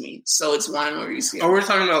exist to me, so it's Juan and Mauricio. Oh, we're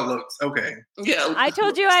talking about looks. Okay. Yeah. I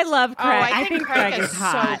told you I love Craig. I think Craig is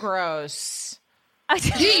hot. So gross.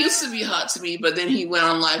 He used to be hot to me, but then he went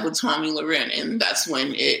on live with Tommy Loren, and that's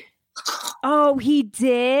when it. Oh, he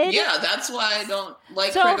did? Yeah, that's why I don't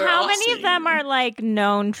like. So, Craig or how Austin. many of them are like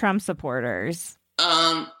known Trump supporters?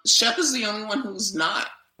 Shep is the only one who's not.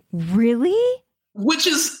 Really? Which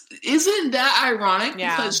isn't that ironic?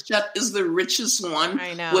 Yeah. Because Shep is the richest one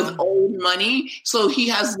with old money, so he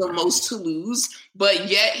has the most to lose. But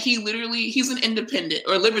yet he's an independent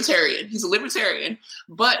or libertarian. He's a libertarian.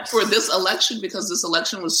 But for this election, because this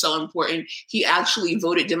election was so important, he actually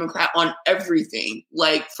voted Democrat on everything,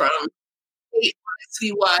 like from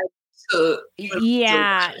citywide to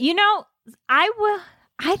yeah. You know,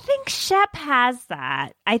 I think Shep has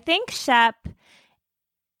that. I think Shep.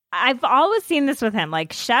 I've always seen this with him.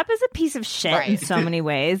 Like, Shep is a piece of shit in so many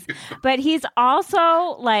ways, but he's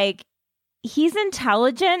also like, he's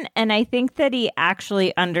intelligent. And I think that he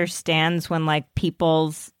actually understands when like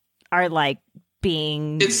people's are like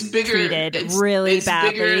being treated really badly.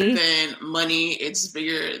 It's bigger than money. It's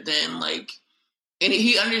bigger than like, and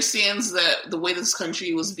he understands that the way this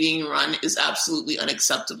country was being run is absolutely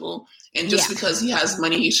unacceptable. And just because he has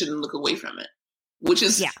money, he shouldn't look away from it, which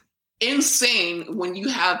is insane when you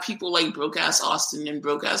have people like broke ass Austin and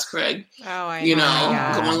broke ass Craig, going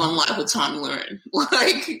on live with Tommy Loren,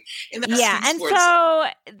 like, and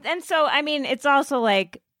so I mean, it's also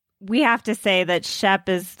like we have to say that Shep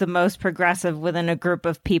is the most progressive within a group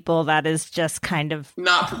of people that is just kind of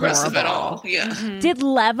not progressive at all. Yeah. Mm-hmm. Did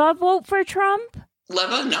Leva vote for Trump?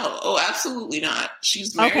 Leva? No. Oh, absolutely not.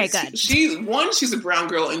 She's married. Okay, good. She's a brown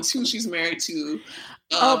girl, and two, she's married to.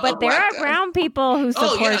 But there are brown people who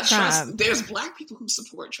support Trump. There's black people who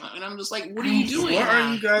support Trump, and I'm just like, what are you doing?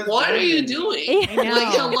 What are you doing?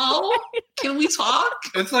 Like, hello? Can we talk?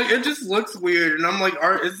 It's like, it just looks weird, and I'm like,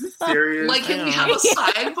 is this serious? Like, can we have a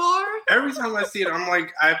sidebar? Every time I see it, I'm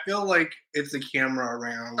like, I feel like it's a camera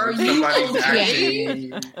around. Are you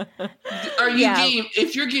okay? Are you getting?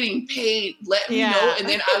 If you're getting paid, let me know, and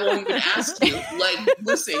then I won't even ask you. Like,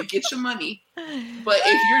 listen, get your money. But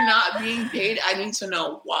if you're not being paid, I need to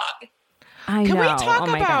know why. Can we talk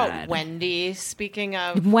about Wendy? Speaking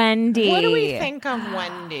of Wendy, what do we think of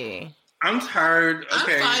Wendy? I'm tired.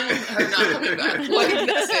 Okay. I'm fine with her not coming back. Like,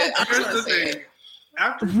 that's it. Here's the thing.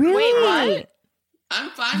 Really? Wait, what? I'm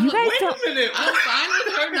fine with wait a minute. I'm fine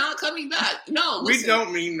with her not coming back. No, listen, we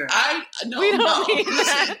don't mean that. We don't mean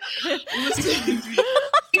that. Listen,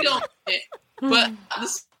 we don't mean it. But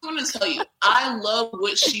this I'm going to tell you, I love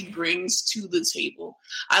what she brings to the table.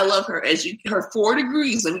 I love her her 4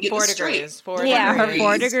 degrees. Let me get this straight. 4 degrees. Her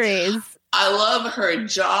 4 degrees. I love her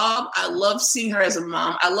job. I love seeing her as a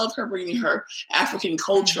mom. I love her bringing her African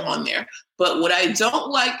culture on there. But what I don't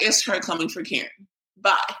like is her coming for Karen.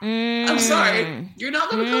 Bye. I'm sorry. You're not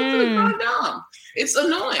going to come for the grand dame. It's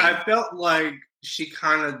annoying. I felt like she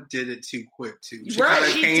kind of did it too quick too. She kind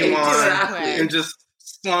of came on and just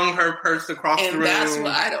slung her purse across the room, that's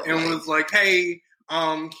what I don't and was like, "Hey,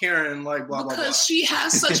 Karen, like blah blah blah." Because she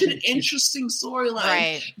has such an interesting storyline.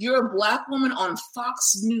 Right. You're a Black woman on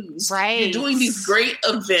Fox News. Right. You're doing these great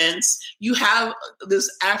events. You have this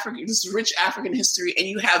rich African history, and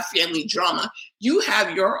you have family drama. You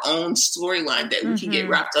have your own storyline that we can get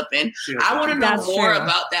wrapped up in. Yeah, I want to know more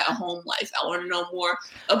about that home life. I want to know more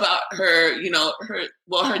about her.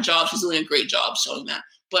 Her job. She's doing a great job showing that.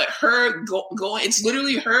 But her going, it's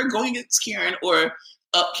literally her going against Karen or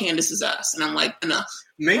up Candace's ass, and I'm like, enough.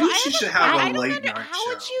 Maybe she should have a late night How show.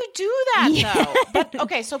 would you do that though? But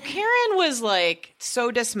okay, so Karen was like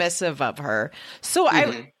so dismissive of her. So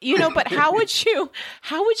but how would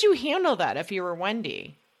you handle that if you were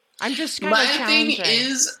Wendy? I'm just kind of challenging. My thing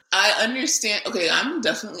is, I understand. Okay, I'm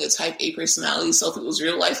definitely a type A personality, so if it was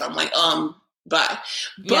real life, I'm like, bye.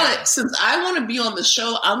 But since I want to be on the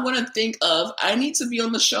show, I'm going to think of, I need to be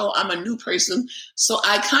on the show. I'm a new person. So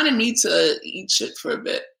I kind of need to eat shit for a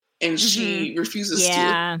bit. And she refuses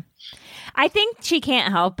to. I think she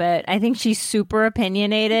can't help it. I think she's super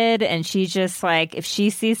opinionated, and she's just like, if she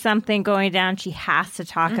sees something going down, she has to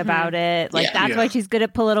talk about it. Like, that's why she's good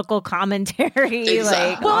at political commentary. Exactly.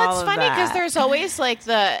 Like, well, it's funny because there's always like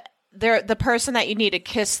the person that you need to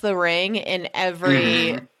kiss the ring in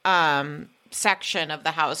every section of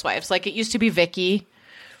the Housewives. Like, it used to be Vicky,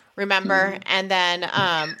 remember? And then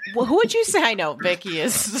who would you say? I know Vicky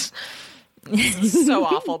is so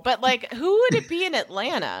awful, but like, who would it be in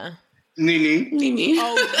Atlanta? Nene.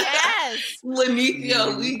 Oh yes.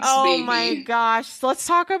 Lanithia Leaks, oh baby. My gosh. Let's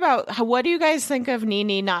talk about what do you guys think of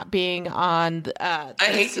Nene not being on I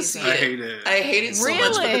hate to see it. I hate it so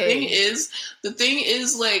much. But the thing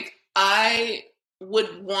is like, I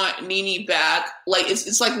would want Nene back. Like,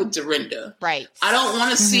 it's like with Dorinda. Right. I don't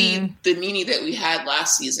want to see the Nene that we had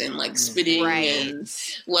last season, like spitting and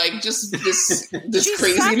like just this she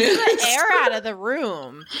craziness. Sucks the air out of the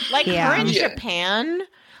room. Like her in Japan.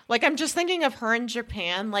 Like, I'm just thinking of her in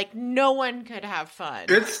Japan. Like, no one could have fun.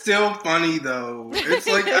 It's still funny, though. It's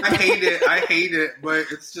like, I hate it. But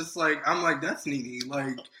it's just like, I'm like, that's Nene.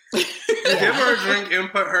 Like, give her a drink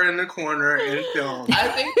and put her in the corner and film. I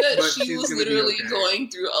think that she was literally going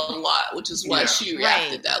through a lot, which is why she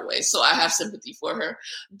reacted that way. So I have sympathy for her.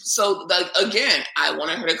 So, like, again, I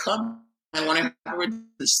wanted her to come. I wanted her to have her.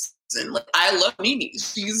 Like, I love Nene.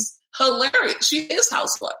 She's hilarious. She is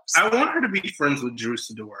Housewives. I want her to be friends with Drew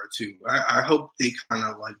Sidora too. I hope they kind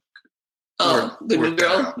of like the new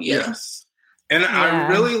girl. Yes, and I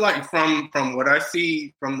really like from what I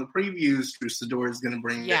see from the previews, Drew Sidora is going to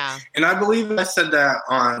bring it. And I believe I said that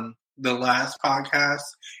on the last podcast,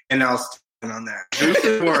 and I was on that. Drew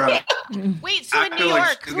Sidora. Wait, so in New York,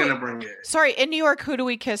 like she's going to bring it. Sorry, in New York, who do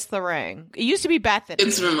we kiss the ring? It used to be Bethany.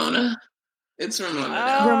 It's Ramona. It's Ramona.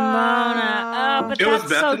 Ramona. Oh, but that's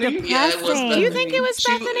so depressing. Yeah, it was Bethany. Do you think it was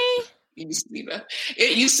Bethany? It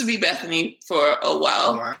used to be Bethany for a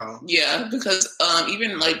while. Wow. Yeah, because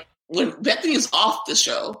even like when Bethany is off the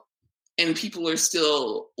show and people are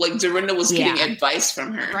still like, Dorinda was getting advice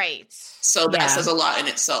from her. Right. So that says a lot in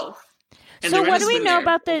itself. And so Dorinda's what do we know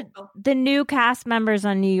about the new cast members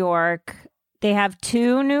on New York? They have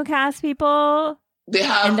 2 new cast people. They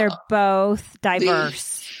have, and they're both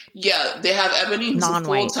diverse. They have Ebony, who's a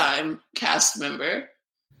full-time cast member.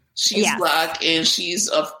 She's Black, and she's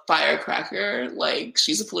a firecracker. Like,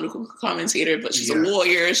 she's a political commentator, but she's a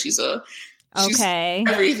lawyer. She's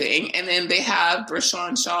everything. And then they have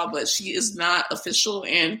Brashawn Shaw, but she is not official,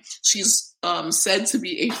 and she's said to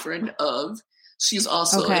be a friend of. She's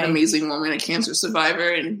also an amazing woman, a cancer survivor,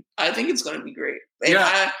 and I think it's going to be great. And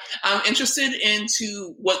I'm interested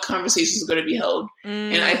into what conversations are going to be held.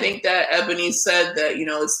 And I think that Ebony said that,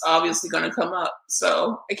 it's obviously going to come up.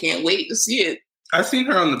 So I can't wait to see it. I've seen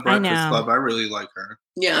her on The Breakfast Club. I really like her.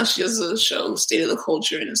 Yeah, she has a show, State of the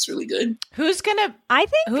Culture, and it's really good. Who's going to... I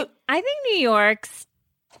think New York's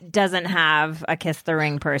doesn't have a kiss the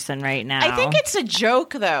ring person right now. I think it's a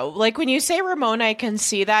joke, though. Like, when you say Ramona, I can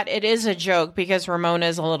see that. It is a joke because Ramona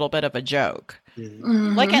is a little bit of a joke.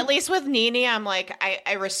 Mm-hmm. Like, at least with Nene, I'm like,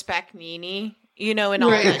 I respect Nene, and all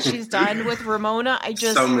that she's done. With Ramona, I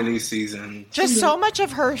just... So many seasons. Just so much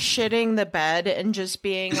of her shitting the bed and just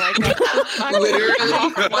being like...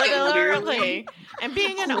 literally. And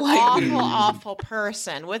being an awful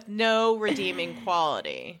person with no redeeming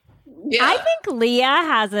quality. Yeah. I think Leah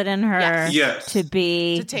has it in her to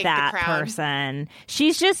be to that person.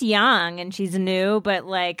 She's just young and she's new, but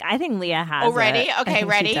like I think Leah has it. Ready? Okay,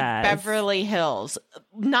 ready? Beverly Hills.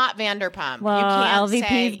 Not Vanderpump. Well, you can't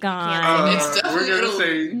LVP's gone. It's definitely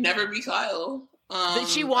it'll never be Kyle.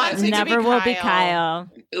 She wants it never to be will be Kyle.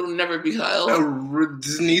 It'll never be Kyle.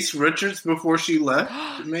 Denise Richards before she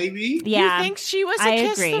left, maybe. Yeah, you think she was a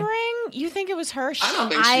Kiss the Ring? You think it was her? I don't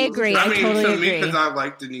think I she agree. was. I totally to agree. me, because I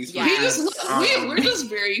like Denise Richards. We're just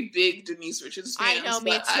very big Denise Richards fans. I know,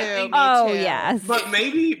 me too. Oh yes, but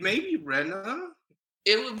maybe Rinna.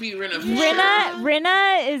 It would be Rinna.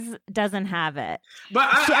 Rinna doesn't have it. But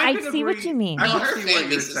I see what you mean. No, her fan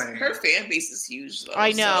base is huge. Though,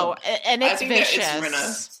 I know, so and it's vicious.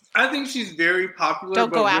 It's I think she's very popular.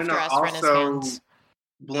 Don't go but after Rinna us, also Rinna's fans.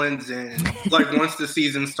 blends in. Like once the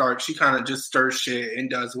season starts, she kind of just stirs shit and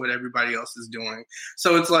does what everybody else is doing.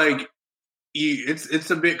 So it's like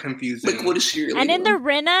it's a bit confusing. Like, what is she really And in doing? the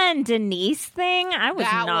Rinna and Denise thing, I was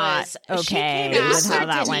not okay with how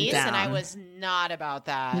that went down. And I was not about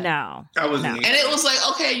that. No. And it was like,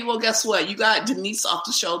 okay, well, guess what? You got Denise off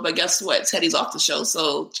the show, but guess what? Teddy's off the show,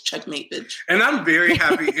 so checkmate, bitch. And I'm very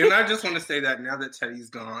happy. And I just want to say that now that Teddy's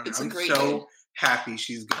gone, It's I'm a great so day. happy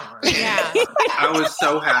she's gone. Yeah. I was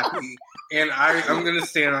so happy. And I'm going to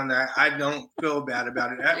stand on that. I don't feel bad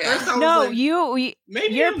about it. At first I was like,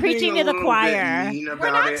 you're preaching to the choir.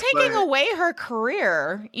 We're not taking away her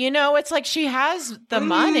career. You know, it's like she has the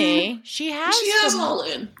money. She has all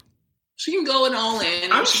in. She can go in all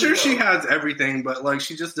in. I'm sure she has everything, but like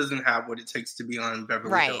she just doesn't have what it takes to be on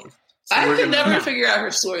Beverly Hills. So I could never figure out her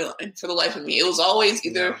storyline for the life of me. It was always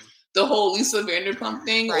either the whole Lisa Vanderpump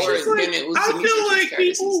thing, or then it was. I feel like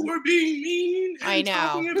people were being mean. I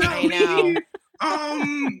know.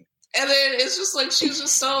 And then it's just like she's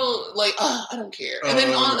just so like, I don't care. And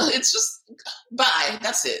then it's just bye.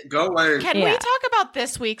 That's it. Go away. Can we talk about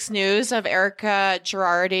this week's news of Erica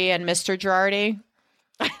Girardi and Mr. Girardi?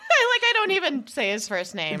 I don't even say his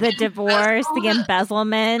first name. The divorce, the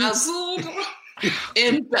embezzlement.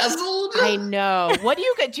 Embezzled? I know. What do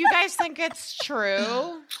you guys think it's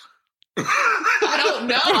true? I don't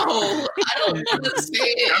know. I don't want to say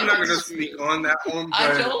it. I'm not going to speak on that one. But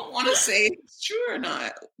I don't want to say if it's true or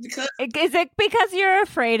not. Because is it because you're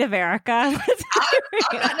afraid of Erica? I'm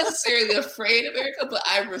not necessarily afraid of Erica, but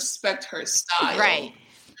I respect her style. Right.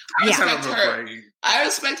 I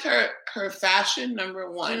respect her fashion,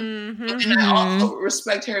 number one. Mm-hmm. And I also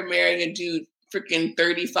respect her marrying a dude freaking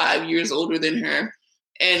 35 years older than her.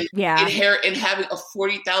 And having a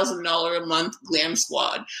 $40,000 a month glam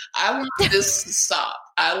squad. I want this to stop.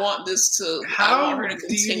 I want this to. I want her to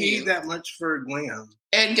continue. Do you need that much for glam?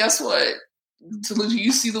 And guess what? Do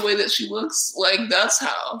you see the way that she looks? Like that's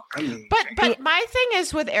how. I mean, but my thing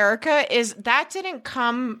is with Erica is that didn't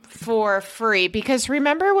come for free, because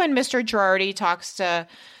remember when Mr. Girardi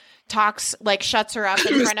shuts her up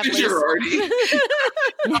in front of Lisa. Girardi.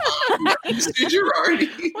 Mr.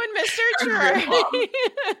 Girardi. When Mr. Girardi.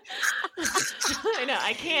 I know,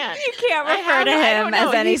 I can't. You can't refer to him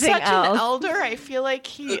as anything else. He's such else. an elder. I feel like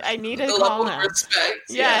I need to the call level him. of respect.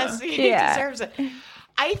 Yes, he deserves it.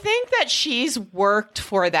 I think that she's worked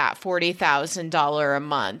for that $40,000 a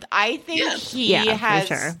month. I think he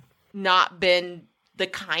has not been the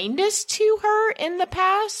kindest to her in the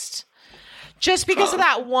past. Just because of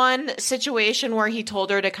that one situation where he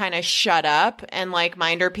told her to kind of shut up and like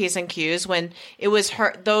mind her P's and Q's, when it was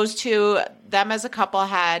those two, them as a couple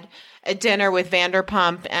had a dinner with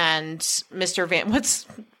Vanderpump and Mr.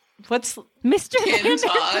 What's Mr. Ken.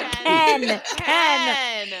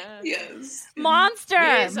 Yes. Monster.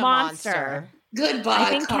 He is a monster. Goodbye, I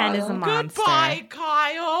think Kyle. Ken is a monster. Goodbye,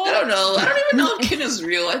 Kyle. I don't know. I don't even know if Ken is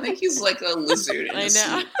real. I think he's like a lizard. I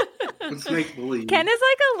know. Let's make believe. Ken is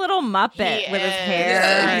like a little Muppet with his hair.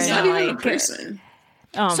 Yeah, he's not even a like, person.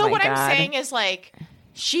 Oh so my what God. I'm saying is like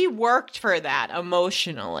she worked for that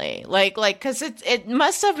emotionally, like because it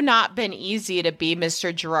must have not been easy to be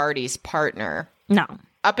Mr. Girardi's partner. No.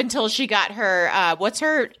 Up until she got her, what's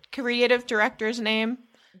her creative director's name?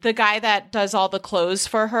 The guy that does all the clothes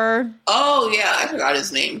for her. Oh, yeah. I forgot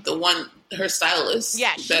his name. The one, her stylist.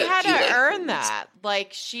 Yeah, she had to earn that.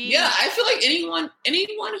 Like she. Yeah, I feel like anyone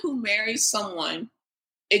who marries someone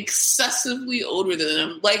excessively older than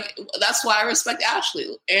them, like that's why I respect Ashley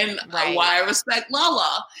and why I respect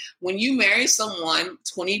Lala. When you marry someone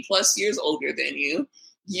 20 plus years older than you,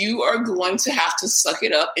 you are going to have to suck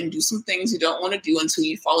it up and do some things you don't want to do until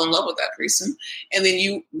you fall in love with that person. And then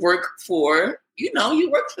you work for,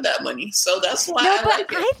 that money. So that's why I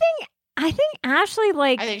like it. I think Ashley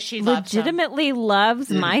I think she legitimately loves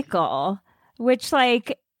Michael, which what do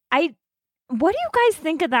you guys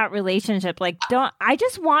think of that relationship? Like, I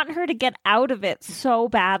just want her to get out of it so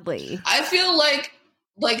badly. I feel like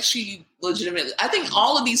she legitimately, I think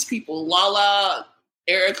all of these people, Lala,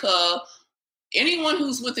 Erica, anyone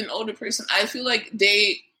who's with an older person, I feel like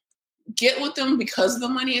they get with them because of the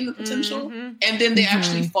money and the potential, and then they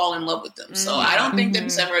actually fall in love with them. So I don't think that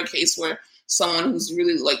it's ever a case where someone who's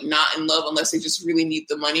really like not in love unless they just really need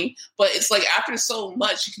the money. But it's like after so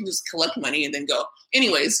much, you can just collect money and then go.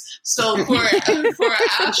 Anyways, so for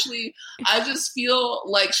Ashley, I just feel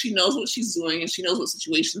like she knows what she's doing and she knows what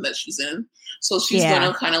situation that she's in. So she's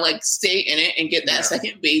gonna kind of like stay in it and get that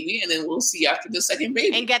second baby, and then we'll see after the second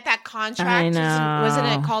baby and get that contract. Wasn't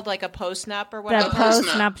it called like a post-nup or whatever? The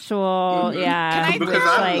post-nuptial, Because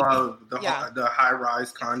I love the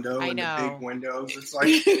high-rise condo and the big windows. It's like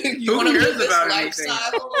who cares about anything?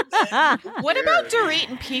 What about Dorit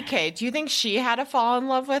and PK? Do you think she had to fall in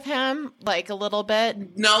love with him like a little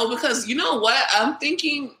bit? No, because you know what? I'm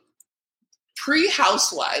thinking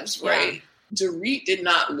pre-Housewives, right? Dorit did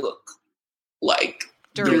not look like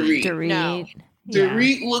Dorit. No.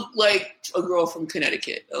 Dorit looked like a girl from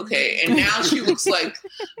Connecticut, okay? And now she looks like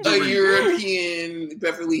a European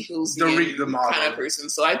Beverly Hills kind of person.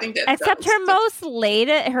 So I think that except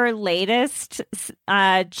her latest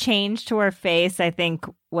change to her face, I think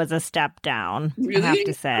was a step down. Really? I have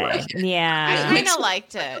to say, I kind of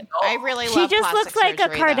liked it. I really love. She just looks like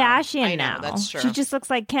surgery, a Kardashian now. That's true. She just looks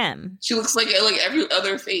like Kim. She looks like every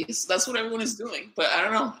other face. That's what everyone is doing. But I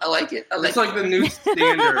don't know. I like it. It's like the new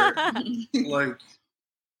standard. Like.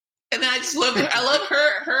 And then I just love her. I love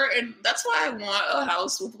her, and that's why I want a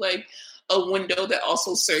house with like a window that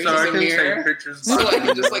also serves as a mirror. So I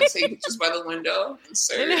can just like take pictures by the window and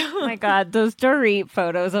serve. Oh my god, those Dorit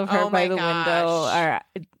photos of her by the window are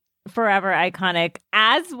forever iconic.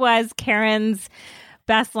 As was Karen's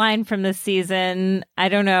best line from this season. I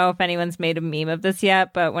don't know if anyone's made a meme of this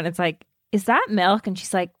yet, but when it's like, "Is that milk?" and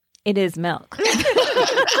she's like, "It is milk."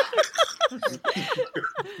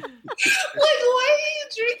 Like, why are you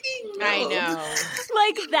drinking milk? I know.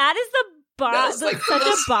 Like, that is the boss, like such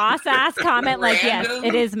a boss ass comment. Like, yes,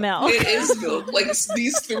 it is milk. It is milk. Like, it's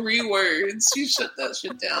these 3 words. You shut that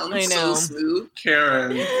shit down. I know. So smooth.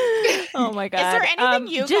 Karen. Oh my god. Is there anything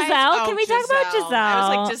you Giselle, guys... can we talk about Giselle? I was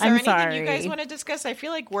like, is there anything you sorry. guys want to discuss? I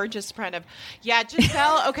feel like we're just kind of... Yeah,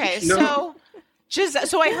 Giselle. Okay, so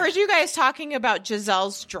I heard you guys talking about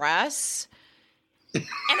Giselle's dress. And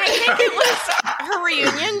I think it was her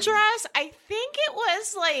reunion dress. I think it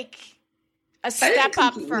was like a step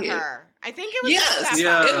up for her. I think it was a step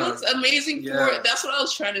up. It looks amazing for... That's what I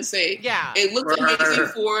was trying to say. Yeah. It looked amazing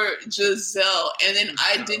for Giselle. And then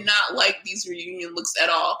I did not like these reunion looks at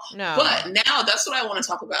all. No. But now that's what I want to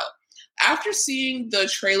talk about. After seeing the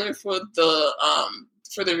trailer for the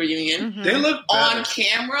reunion, they look better. On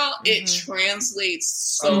camera, it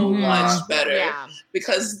translates so much better. Yeah.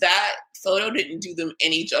 Because that photo didn't do them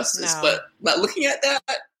any justice. But looking at that,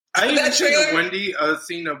 I even seen a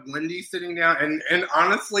scene of Wendy sitting down, and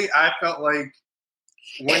honestly, I felt like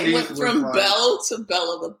Wendy went from Belle to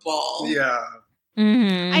Bella the Ball. Yeah.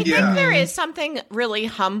 Mm-hmm. I think there is something really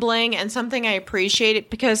humbling and something I appreciate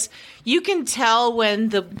it because you can tell when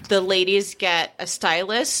the ladies get a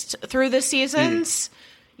stylist through the seasons.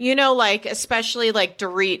 You know, like, especially like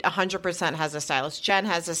Dorit 100% has a stylist. Jen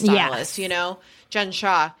has a stylist, you know, Jen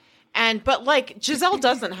Shaw. But like Giselle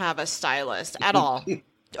doesn't have a stylist at all.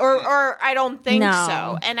 Or I don't think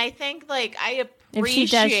so. And I think like I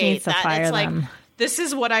appreciate that. It's like, this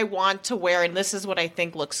is what I want to wear and this is what I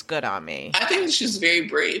think looks good on me. I think she's very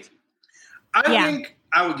brave. I think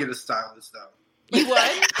I would get a stylist though. You would?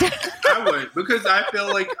 I would, because I feel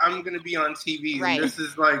like I'm going to be on TV. Right. And this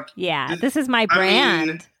is like... this is my brand.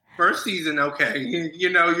 I mean, first season, okay, you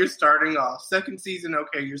know, you're starting off. Second season,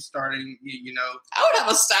 okay, you're starting, you know. I would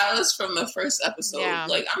have a stylist from the first episode. Yeah.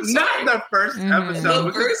 Like, I'm sorry. Not the first episode.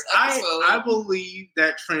 The first episode. I believe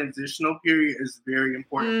that transitional period is very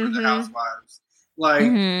important for the Housewives.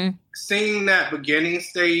 Like, seeing that beginning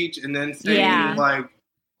stage and then saying, like...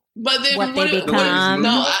 But then what they become.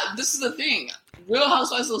 This is the thing. Real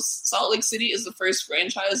Housewives of Salt Lake City is the first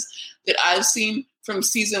franchise that I've seen from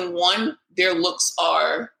season 1. Their looks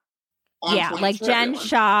are on point like for Jen everyone.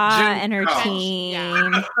 Shaw and her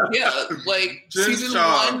team. Yeah, like season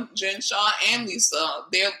 1, Jen Shaw and Lisa.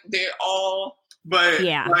 They're all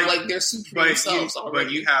like they're super themselves already.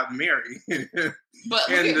 But you have Mary. But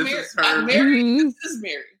and look at this Mary. is her. This is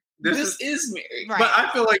Mary. This is Mary. Right. But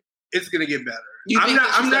I feel like it's gonna get better.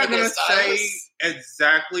 I'm not gonna say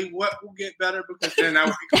exactly what will get better because then I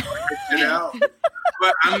would be it out.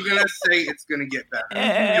 But I'm gonna say it's gonna get better,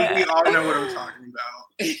 and we all know what I'm talking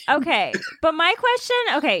about. Okay, but my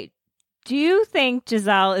question, do you think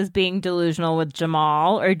Giselle is being delusional with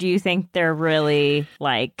Jamal, or do you think they're really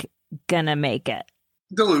like gonna make it?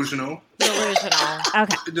 Delusional.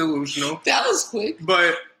 Okay. Delusional. That was quick.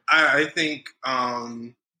 But I think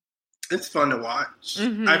It's fun to watch.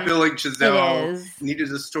 Mm-hmm. I feel like Giselle needed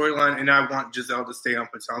a storyline, and I want Giselle to stay on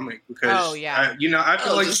Potomac because, I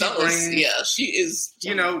feel like Giselle she is.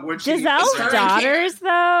 Giselle's daughters,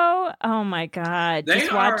 though. Oh my God!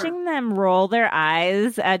 Just watching them roll their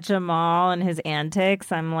eyes at Jamal and his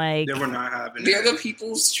antics, I'm like, they were not having. They're the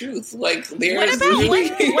people's truth. Like, what about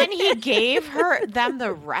when he gave them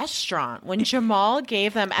the restaurant? When Jamal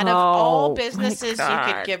gave them, out of all businesses you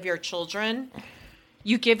could give your children.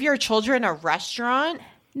 You give your children a restaurant?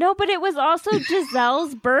 No, but it was also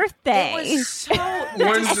Giselle's birthday. It was so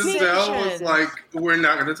when Giselle was like, we're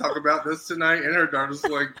not going to talk about this tonight, and her daughter's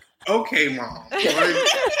like, okay, Mom. Like,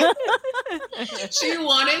 she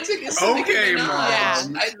wanted to get some Nicki Minaj. Mom. Yeah.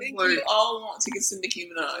 I think we all want to get some Nicki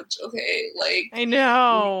Minaj. Okay, like, I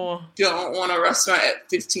know. Don't want a restaurant at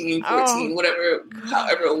 15, 14, whatever,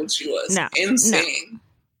 however old she was. No, insane. No.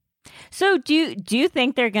 So do you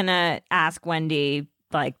think they're gonna ask Wendy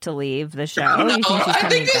to leave the show? No, I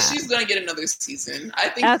think that she's gonna get another season. I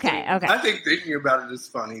think. Okay. I think thinking about it is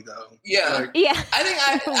funny though. Yeah,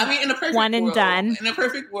 I mean, in a perfect one and world, done. In a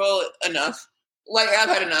perfect world, enough. Like, I've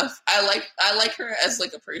had enough. I like her as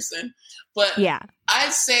like a person, but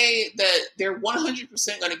I'd say that they're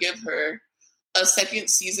 100% gonna give her a second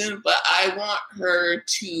season, but I want her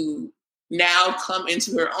to now come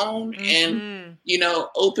into her own and,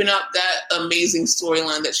 open up that amazing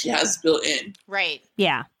storyline that she has built in. Right.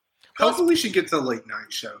 Yeah. Hopefully she gets a late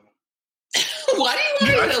night show. Why do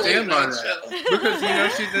you want a late night show?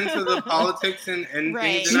 Because, she's into the politics and things. And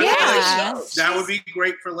I feel like that would be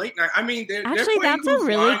great for late night. I mean, actually, that's a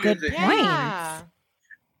really good point. Yeah.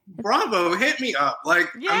 Bravo, hit me up. Like,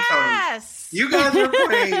 I'm telling you, you guys are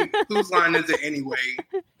playing Whose Line Is It Anyway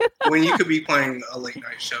when you could be playing a late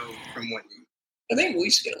night show from Wendy. I think we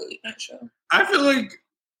should get a late night show. I feel like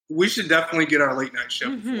we should definitely get our late night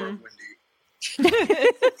show before Wendy. I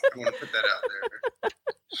want to put that out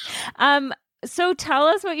there. So tell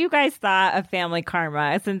us what you guys thought of Family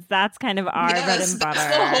Karma, since that's kind of our bread and butter.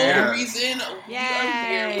 That's the whole reason we are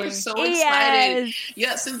here. We're so excited.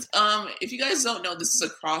 Yeah, since if you guys don't know, this is a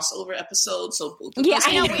crossover episode, so both of us.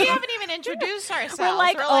 We haven't even introduced ourselves. We're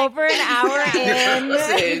like over an hour in.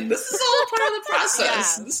 Listen, this is all part of the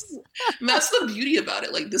process. That's the beauty about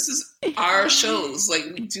it. Like, this is our shows. Like,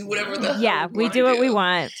 we do whatever the hell we do what we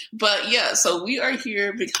want. But so we are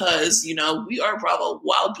here because we are Bravo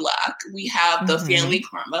While Black. We have the Family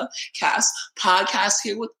Karma Kast podcast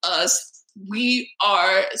here with us. We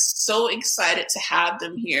are so excited to have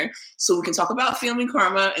them here so we can talk about Family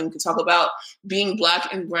Karma and we can talk about being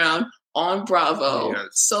Black and brown on Bravo. Yes.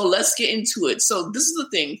 So let's get into it. So this is the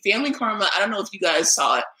thing. Family Karma, I don't know if you guys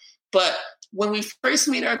saw it, but when we first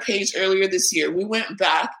made our page earlier this year, we went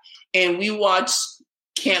back and we watched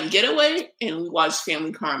Camp Getaway and we watched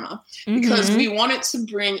Family Karma because we wanted to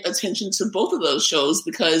bring attention to both of those shows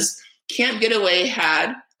because Camp Getaway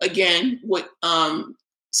had, again, what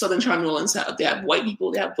Southern Charm New Orleans have. They have white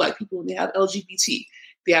people, they have Black people, and they have LGBT.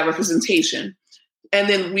 They have representation. And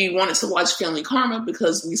then we wanted to watch Family Karma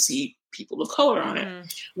because we see people of color on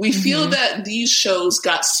it. We feel that these shows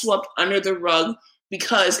got swept under the rug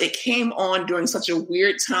because it came on during such a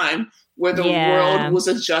weird time where the world was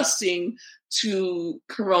adjusting to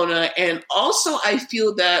Corona. And also I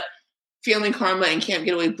feel that Family Karma and Camp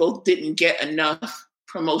Getaway both didn't get enough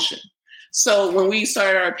promotion. So when we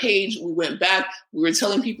started our page, we went back, we were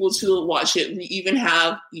telling people to watch it. We even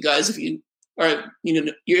have, you guys, if you're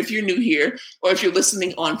new here, or if you're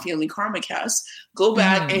listening on Family Karma Cast, go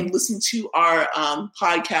back and listen to our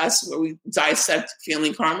podcast where we dissect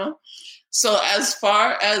Family Karma. So as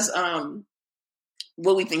far as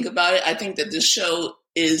what we think about it, I think that this show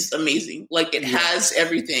is amazing. Like, it has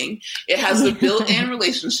everything. It has the built-in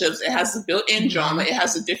relationships. It has the built-in drama. It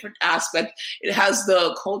has a different aspect. It has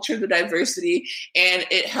the culture, the diversity, and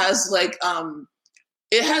it has the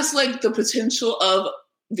potential of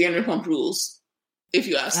Vanderpump Rules. If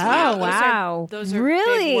you ask me. Oh, wow. Those are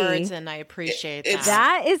really big words, and I appreciate that.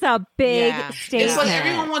 That is a big statement. It's like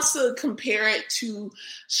everyone wants to compare it to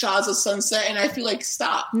Shahs of Sunset, and I feel like,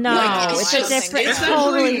 stop. No, it's different. It's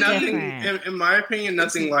totally different. In my opinion,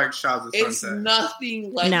 nothing like Shahs of Sunset. It's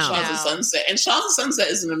nothing like Shahs of Sunset. And Shahs of Sunset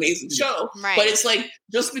is an amazing show. Right. But it's like,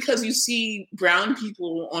 just because you see brown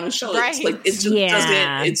people on a show, it's like, it just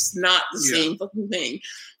doesn't, it's not the same fucking thing.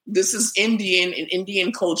 This is Indian and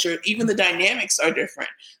Indian culture. Even the dynamics are different,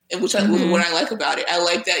 and which what I like about it. I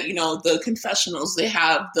like that, the confessionals, they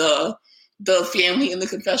have the family in the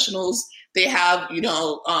confessionals. They have,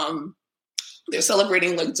 they're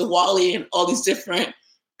celebrating like Diwali and all these different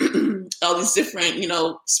all these different,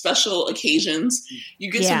 special occasions.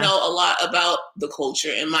 You get to know a lot about the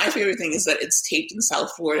culture. And my favorite thing is that it's taped in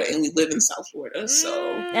South Florida and we live in South Florida. So,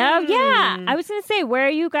 oh yeah, I was going to say, where are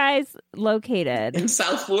you guys located? In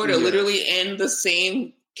South Florida, literally in the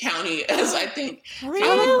same county as I think.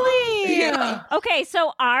 Really? Yeah. Okay,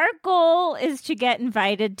 so our goal is to get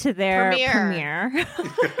invited to their premiere.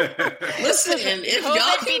 Listen, if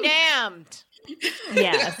y'all be damned.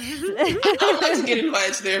 Yes. I'd like to get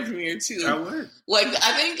invited to their premiere too. I would. Like,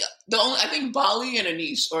 I think Bali and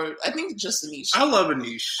Anish, or I think just Anish. I love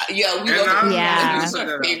Anish. Yeah, we love Anish. Anish is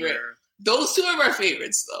our favorite. Those two are our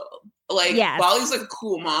favorites, though. Like, Bali's like a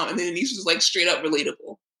cool mom, and then Anish is like straight up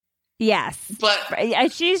relatable. Yes, but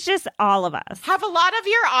she's just all of us. Have a lot of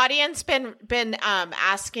your audience been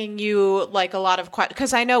asking you like a lot of questions?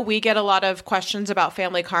 Because I know we get a lot of questions about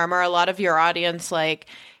Family Karma. A lot of your audience like,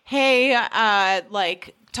 hey,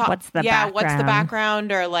 like, what's the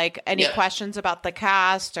background, or like any questions about the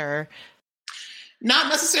cast, or not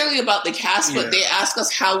necessarily about the cast, but they ask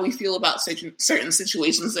us how we feel about certain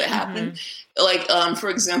situations that happen. Like, for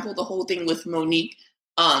example, the whole thing with Monique.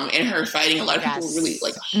 And her fighting, a lot of people were really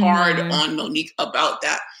like hard on Monique about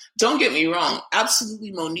that. Don't get me wrong.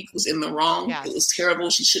 Absolutely, Monique was in the wrong. Yes. It was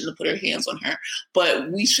terrible. She shouldn't have put her hands on her.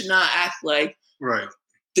 But we should not act like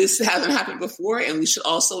this hasn't happened before. And we should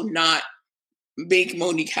also not make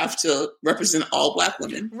Monique have to represent all Black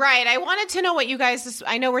women. Right. I wanted to know what you guys,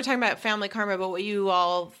 I know we're talking about Family Karma, but what you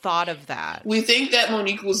all thought of that. We think that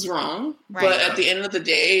Monique was wrong. But at the end of the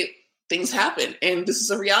day, things happen, and this is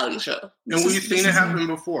a reality show. And we've seen it happen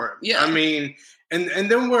before. Yeah. I mean, and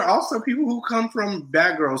then we're also people who come from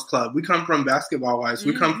Bad Girls Club. We come from Basketball Wives.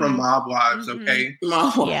 We come from Mob Wives, okay?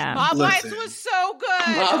 Mob Wives. Yeah. Mob Wives was so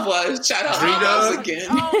good. Mob Wives. Shout out Mob Wives again.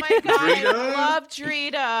 Oh my God. I love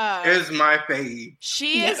Drita. Is my fave.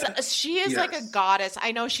 She is like a goddess.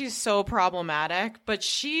 I know she's so problematic, but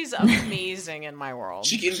she's amazing in my world.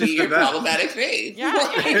 She can be your problematic fave. Yeah.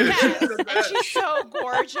 And she's so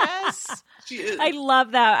gorgeous. She is. I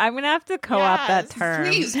love that. I'm going to have to co-opt that term.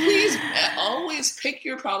 Please, always pick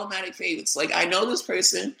your problematic favorites. Like, I know this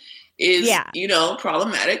person is,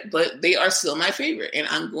 problematic, but they are still my favorite, and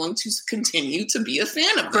I'm going to continue to be a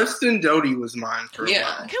fan of them. Kristen Doty was mine for a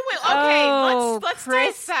while. Let's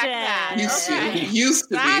dissect that. Used to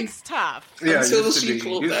be. That's tough. Yeah, until she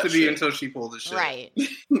pulled the shit. Right.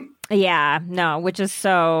 Yeah, no, which is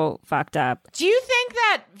so fucked up. Do you think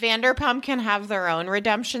that Vanderpump can have their own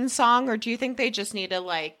redemption song, or do you think they just need to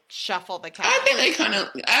like shuffle the cast? I think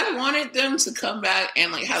they I wanted them to come back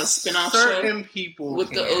and like have a spin-off show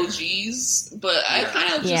with the OGs, but I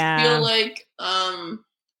kind of just feel like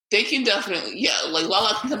they can definitely, like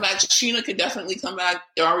Lala can come back, Sheena can definitely come back,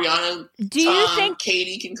 Ariana, do you think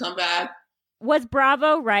Katie can come back? Was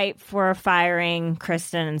Bravo right for firing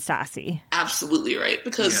Kristen and Stassi? Absolutely right.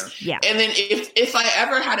 Because, and then if I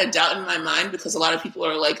ever had a doubt in my mind, because a lot of people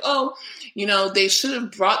are like, oh, they should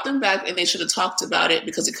have brought them back and they should have talked about it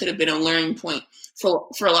because it could have been a learning point for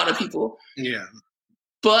a lot of people. Yeah.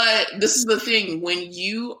 But this is the thing. When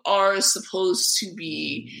you are supposed to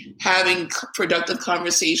be having productive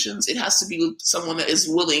conversations, it has to be with someone that is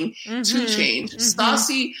willing to change.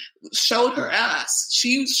 Stassi showed her ass.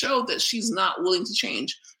 She showed that she's not willing to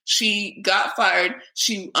change. She got fired.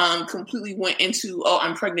 She completely went into,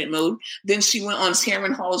 I'm pregnant mode. Then she went on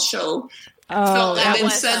Tamron Hall's show. That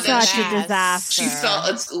was such a disaster. She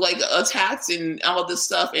felt like attacked and all this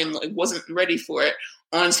stuff and like, wasn't ready for it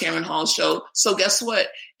on Tamron Hall's show. So guess what?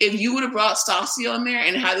 If you would have brought Stassi on there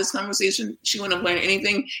and had this conversation, she wouldn't have learned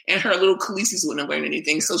anything, and her little Khaleesi's wouldn't have learned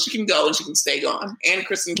anything. So she can go and she can stay gone. And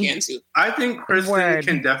Kristen can too. I think Kristen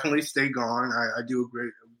can definitely stay gone. I do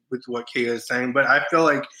agree with what Kaya is saying, but I feel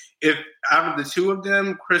like if out of the two of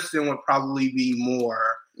them, Kristen would probably be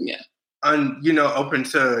more open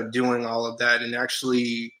to doing all of that and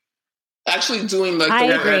actually doing like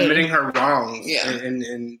admitting her wrongs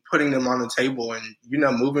and putting them on the table and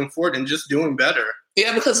moving forward and just doing better.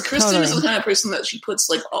 Yeah, because Kristen is the kind of person that she puts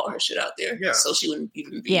like all her shit out there. Yeah. So she wouldn't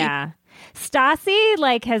even be. Yeah. Stassi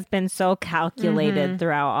like has been so calculated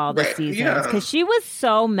throughout all the seasons because she was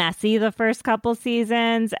so messy the first couple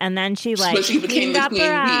seasons, and then she became the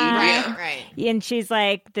queen bee. And she's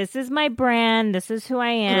like, "This is my brand. This is who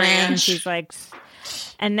I am." And she's like.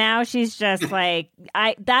 And now she's just like,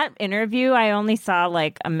 that interview, I only saw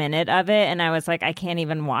like a minute of it, and I was like, I can't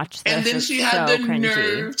even watch this. And then she had the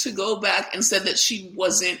nerve to go back and said that she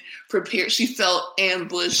wasn't prepared. She felt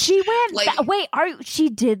ambushed. She went, she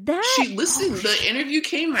did that? She listened. The interview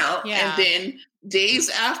came out, and then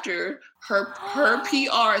days after, her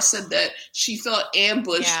PR said that she felt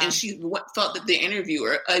ambushed and she felt that the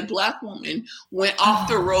interviewer, a Black woman, went off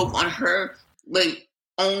the rope on her like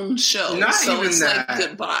own show. Not so even it's that, like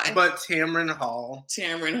goodbye. But Tamron Hall.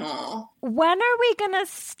 When are we gonna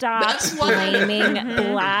stop blaming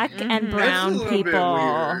Black and brown people?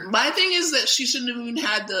 My thing is that she shouldn't have even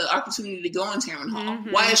had the opportunity to go on Tamron Hall.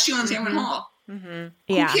 Why is she on Tamron Hall? Who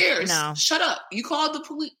cares? No. Shut up. You called the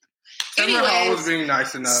police. Tamron Hall was being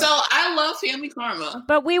nice enough. So I love Family Karma.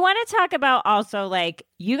 But we want to talk about also, like,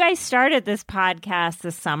 you guys started this podcast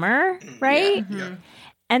this summer, right? Yeah.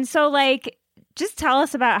 And so, like, just tell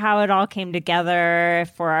us about how it all came together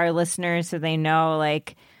for our listeners so they know,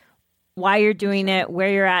 like, why you're doing it, where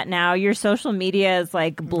you're at now. Your social media is,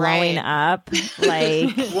 like, blowing up.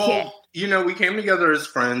 Like, well, you know, we came together as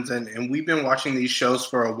friends, and we've been watching these shows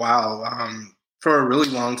for a while, for a really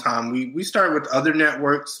long time. We started with other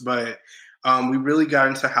networks, but we really got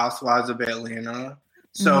into Housewives of Atlanta.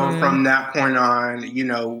 So from that point on, you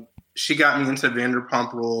know, she got me into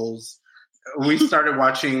Vanderpump Rules. We started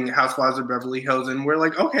watching Housewives of Beverly Hills, and we're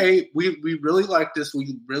like, okay, we really like this.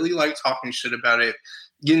 We really like talking shit about it.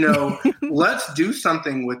 You know, let's do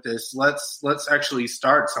something with this. Let's actually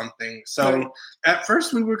start something. So at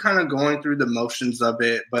first we were kind of going through the motions of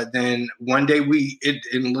it, but then one day we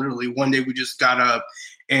just got up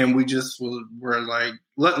and we just were like,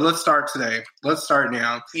 let's start today. Let's start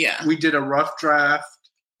now. Yeah. We did a rough draft.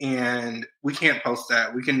 And we can't post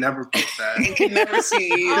that. We can never post that. You can never see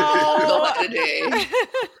the light of day.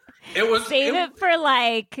 It was save it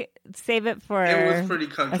for it was pretty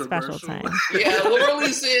controversial. A special time. Yeah, we'll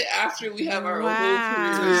release it after we have our whole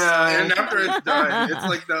careers. Yeah, and after it's done, it's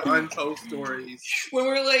like the untold stories. When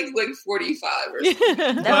we're like 45 or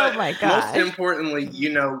something. But oh my God. most importantly,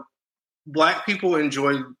 you know, Black people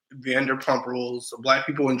enjoy Vanderpump Rules. Black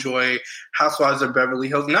people enjoy Housewives of Beverly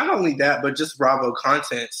Hills. Not only that, but just Bravo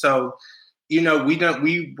content. So, you know,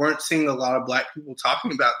 we weren't seeing a lot of Black people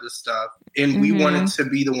talking about this stuff, and we wanted to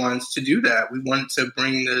be the ones to do that. We wanted to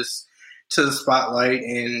bring this to the spotlight,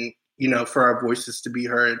 and you know, for our voices to be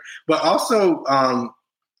heard, but also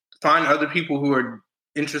find other people who are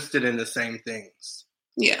interested in the same things.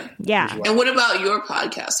 Yeah. Well. And what about your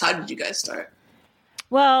podcast? How did you guys start?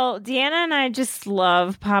 Well, Deanna and I just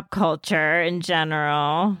love pop culture in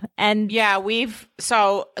general. And yeah, Indra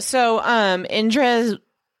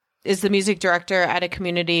is the music director at a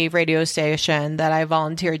community radio station that I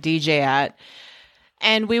volunteer DJ at.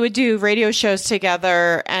 And we would do radio shows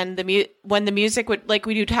together, and when the music would, like,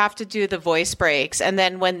 we'd have to do the voice breaks, and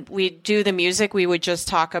then when we do the music, we would just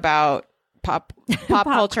talk about pop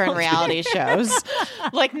culture and reality shows,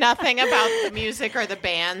 like nothing about the music or the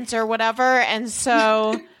bands or whatever. And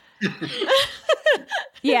so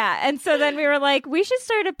yeah, and so then we were like, we should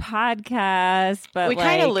start a podcast, but we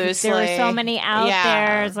kind of loosely, there were so many out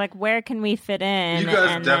there. It's like, where can we fit in? You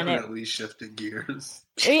guys definitely shifted gears.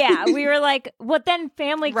 Yeah, we were like, well, then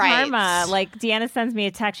Family Karma. Like, Deanna sends me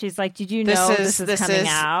a text. She's like, did you know this is coming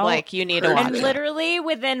out? Like, you need to watch it. And literally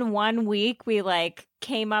within 1 week, we like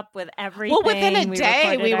came up with everything. Well, within a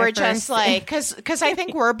day, we were just like, because I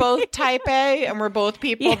think we're both type A, and we're both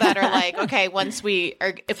people that are like, okay,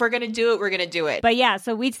 if we're going to do it, we're going to do it. But yeah,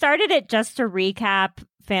 so we started it just to recap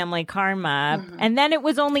Family Karma, and then it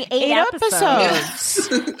was only 8 episodes.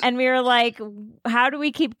 And we were like, how do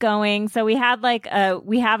we keep going? So we had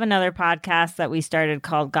we have another podcast that we started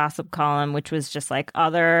called Gossip Column, which was just like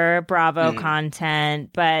other Bravo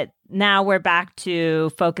content, but now we're back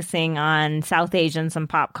to focusing on South Asians and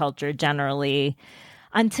pop culture generally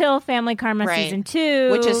until Family Karma season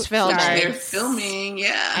 2, which is filming. They're filming,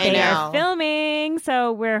 yeah. They are filming,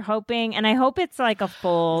 so we're hoping, and I hope it's like a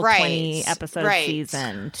full 20 episode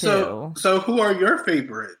season too. So who are your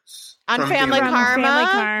favorites on Family Karma? Family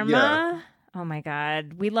Karma. Yeah. Oh my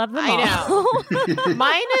God, we love them all. I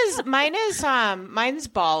know. Mine's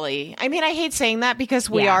Bali. I mean, I hate saying that because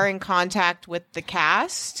we are in contact with the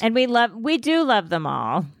cast, and we do love them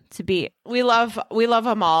all. We love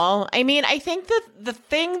them all. I mean, I think the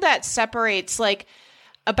thing that separates like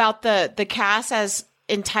about the cast as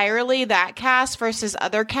entirely that cast versus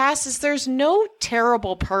other casts is there's no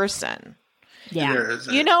terrible person. Yeah.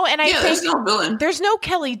 You know, and I think there's no villain. There's no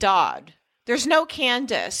Kelly Dodd. There's no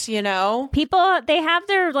Candace, you know? People, they have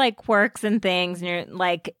their like quirks and things, and you're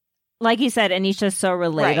like you said, Anisha's so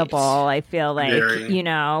relatable. I feel like, you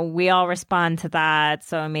know, we all respond to that.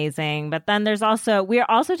 So amazing. But then we're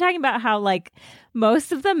also talking about how like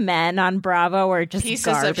most of the men on Bravo are just pieces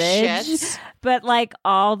garbage. Of shit. But like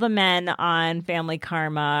all the men on Family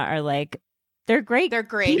Karma are like, they're great. They're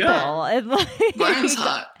great people. Yeah. Brian's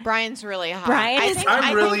hot. Brian's really hot.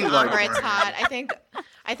 I really like Amrit's hot.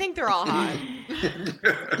 I I think they're all hot.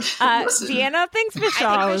 Deanna thinks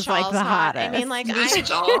Michelle is like the hottest. I mean, like,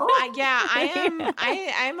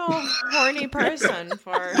 I'm a horny person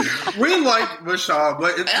for. We like Michelle,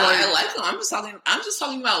 but it's I like him. I'm just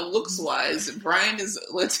talking about looks wise. Brian is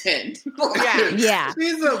a 10. Yeah.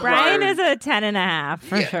 Brian is a 10.5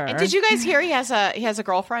 for sure. And did you guys hear he has a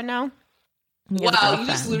girlfriend now? Wow, you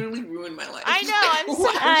just literally ruined my life. I know. I'm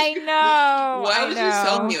sorry. I know. Why would you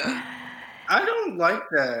tell me that? I don't like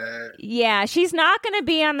that. Yeah, she's not going to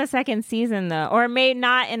be on the second season, though, or may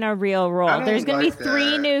not in a real role. There's going to be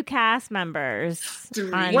 3 new cast members. Wait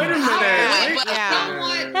a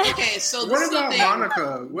minute. Okay, so what about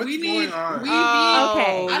Monica? What's going on?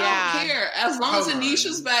 I don't care. As long as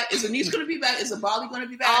Anisha's back. Is Anisha going to be back? Is Abali going to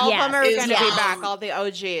be back? All of them are going to be back. All the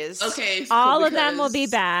OGs. Okay. All of them will be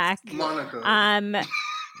back. Monica.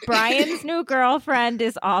 Brian's new girlfriend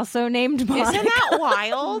is also named Monica. Isn't that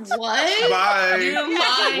wild? What? Bye. You're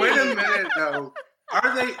Wait a minute, though.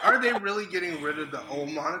 Are they really getting rid of the old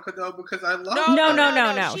Monica though? Because I love her.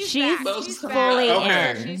 No. She's fully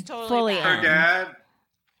in. She's totally fully back. in. Her dad.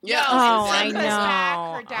 Yeah. I know.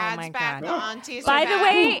 Back. Her dad's back. The aunties By are the back.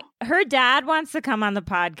 way, her dad wants to come on the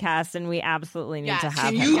podcast, and we absolutely need to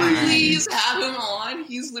have him. Can you please have him on?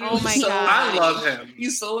 He's literally God. I love him.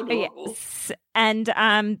 He's so adorable. Yes. And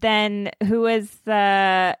then who is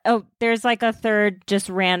there's like a third just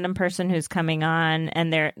random person who's coming on,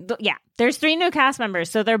 and there's 3 new cast members,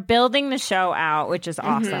 so they're building the show out, which is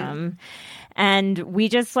awesome. And we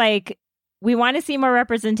just we want to see more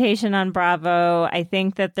representation on Bravo. I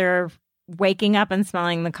think that they're waking up and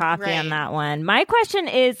smelling the coffee on that one. My question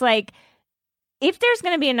is if there's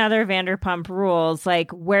going to be another Vanderpump Rules,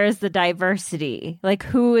 where's the diversity?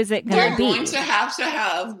 Who is it going to be? They're going to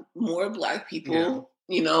have more Black people. Yeah.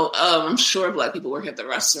 You know, I'm sure Black people work at the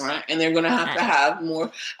restaurant, and they're going to have more.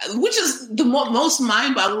 Which is the most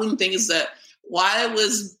mind-boggling thing is that why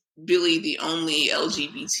was Billy the only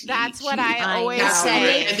LGBT? That's what I always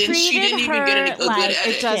say. And then she didn't even get a good edit.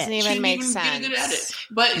 It doesn't even make sense.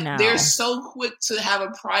 But they're so quick to have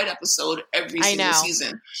a Pride episode every single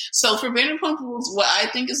season. So for Vanderpump Rules, what I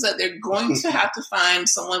think is that they're going to have to find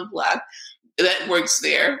someone Black that works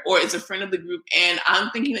there or is a friend of the group. And I'm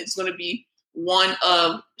thinking it's going to be one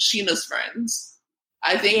of Sheena's friends.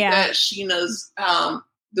 I think that Sheena's,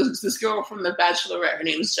 this girl from The Bachelorette, her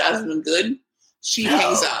name is Jasmine Good. She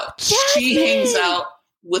hangs out. She hangs out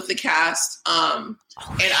with the cast. And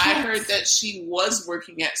I heard that she was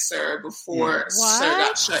working at SUR before SUR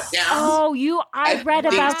got shut down. I read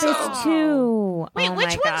about this too. Wait,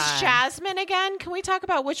 which one's Jasmine again? Can we talk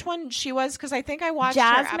about which one she was? Because I think I watched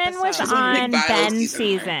Jasmine her was on Ben's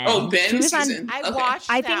season. Oh, Ben's season.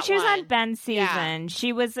 I think she was on Ben's season.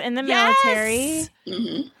 She was in the military.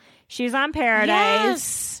 Mm-hmm. She was on Paradise.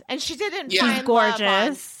 Yes. And she didn't find gorgeous.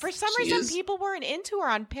 Love for some reason, people weren't into her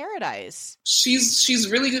on Paradise. She's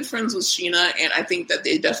really good friends with Sheena, and I think that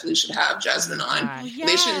they definitely should have Jasmine on. Yes.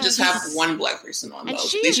 They shouldn't just have one Black person on. Do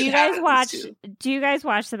you guys watch The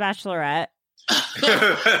Bachelorette?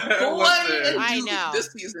 I know.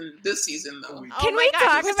 This season though. Can we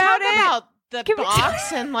talk about the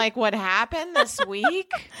box and what happened this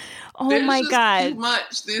week? My God.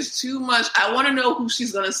 There's too much. I want to know who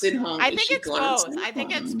she's going to send home. I think it's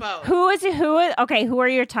both. Who are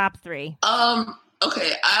your top 3?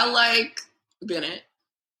 Okay. I like Bennett,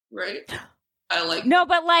 right?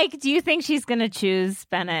 Do you think she's going to choose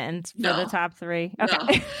Bennett for the top 3?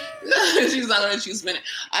 Okay. No. She's not going to choose Bennett.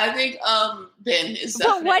 I think Ben is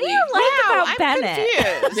definitely... But what do you like about Bennett?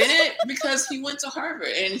 Confused. Bennett, because he went to Harvard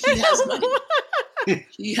and he has money.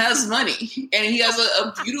 He has money. And he has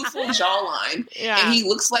a beautiful jawline. Yeah. And he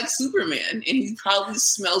looks like Superman. And he probably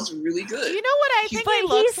smells really good. You know what I think he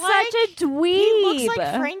looks like? He's such a dweeb. He looks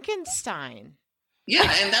like Frankenstein.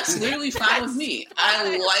 Yeah, and that's literally fine with me.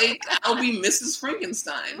 I'll be Mrs.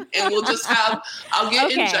 Frankenstein, and I'll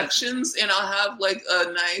get injections, and I'll have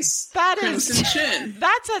a nice crimson chin.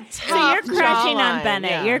 That's a tough. So you're crushing on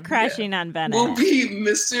Bennett. Yeah. You're crushing on Bennett. We'll be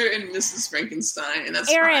Mr. and Mrs. Frankenstein, and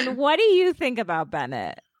that's Aaron, fine. What do you think about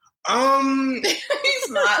Bennett? He's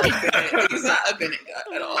not a Bennett. He's not a Bennett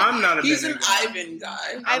guy at all. I'm not a He's Bennett an Ivan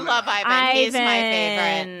guy. I love Ivan. He's my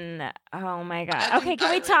favorite. Oh my God. Okay,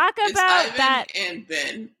 can we talk about Ivan that? And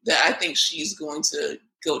Ben that I think she's going to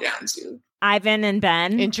go down to. Ivan and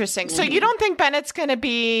Ben. Interesting. So you don't think Bennett's going to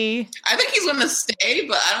be... I think he's going to stay,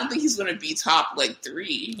 but I don't think he's going to be top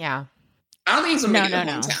 3. Yeah. I don't think he's going to make it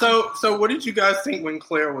hometown. So what did you guys think when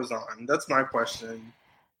Claire was on? That's my question.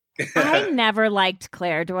 I never liked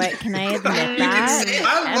Claire. Can I admit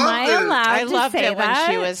that? Am I allowed I to loved say it that?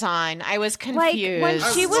 when she was on. I was confused. Like, when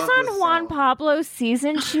she was on Juan Pablo's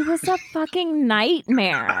season, she was a fucking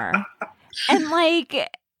nightmare. And like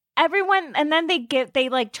everyone, and then they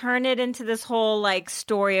like turn it into this whole like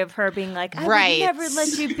story of her being like, I would never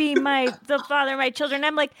let you be the father of my children.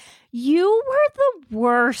 I'm like, you were the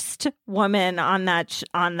worst woman on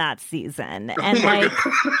that season. And like,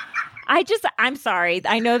 I'm sorry.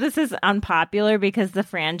 I know this is unpopular because the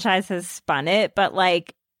franchise has spun it, but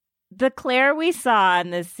like the Claire we saw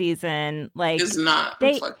in this season, like, is not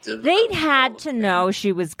reflective. They had to know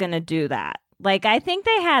she was going to do that. Like, I think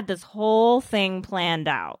they had this whole thing planned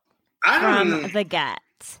out from the get.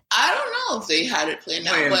 I don't know if they had it planned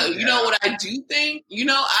out, but you know what I do think?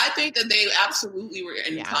 I think that they absolutely were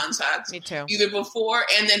in contact. Me too. Either before,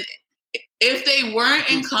 and then if they weren't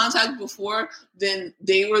in contact before, then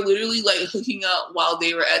they were literally like hooking up while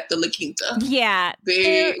they were at the La Quinta. Yeah.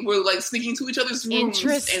 They were like sneaking to each other's rooms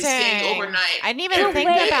and staying overnight. I didn't even think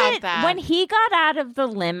about that. When he got out of the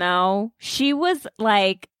limo, she was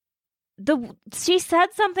like, she said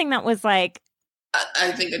something that was like,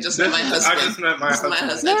 I think I just met my husband. I just met my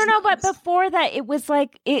husband. No, but before that, it was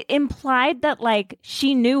like, it implied that like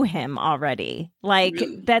she knew him already, like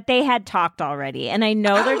that they had talked already. And I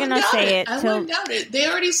know they're gonna say it. I wouldn't doubt it. They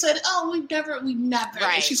already said, "Oh, we never."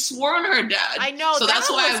 Right. And she swore on her dad. I know. So that's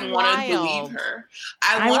why I want to believe her.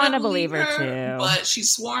 I want to believe her too. But she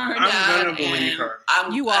swore on her dad. I'm gonna believe her. I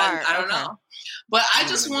don't know. But I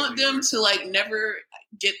just want them to like never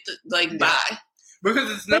get by.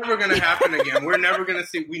 Because it's never going to happen again. We never want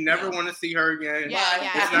to see her again.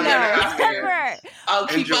 Yeah. It's never going to happen again. I'll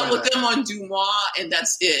keep up with them on Dumois, and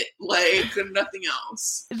that's it. Like, nothing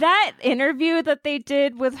else. That interview that they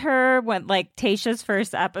did with her when, like, Tasha's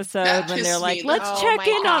first episode, when they're like, let's check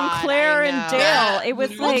in on Claire and Dale. It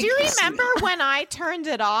was do you remember when I turned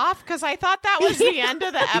it off? Because I thought that was the end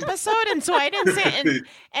of the episode, and so I didn't say it.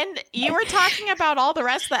 And you were talking about all the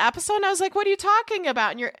rest of the episode, and I was like, what are you talking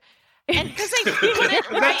about? And because they put it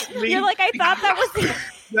right, you're like, I thought that was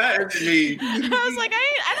that is me. I was like,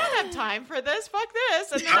 I don't have time for this. Fuck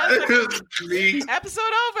this. And then I was like, episode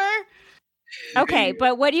over. Okay,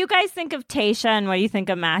 but what do you guys think of Tasha, and what do you think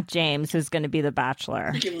of Matt James, who's going to be the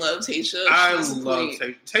Bachelor? I freaking love Tasha. I love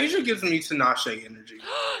Tasha. Tasha gives me Tinashe energy.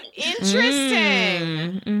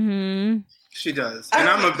 Interesting. Mm-hmm. She does, and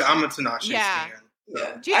I'm a Tinashe fan. Yeah.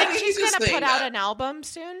 Do you think she's going to put out an album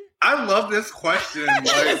soon? I love this question. Like,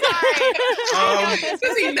 because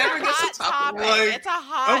he never gets to talk about it. It's a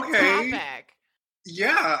hot topic.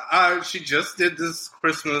 Yeah, she just did this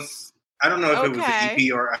Christmas. I don't know if it was an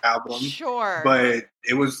EP or an album. Sure. But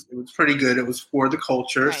it was pretty good. It was for the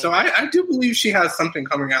culture. Right. So I do believe she has something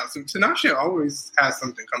coming out. So Tinashe always has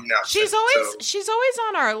something coming out. She's always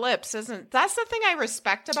on our lips, that's the thing I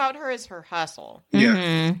respect about her, is her hustle. Yeah.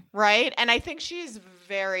 Mm-hmm. Right? And I think she's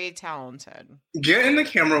very talented. Get in the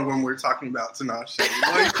camera when we're talking about Tinashe.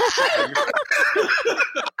 Like,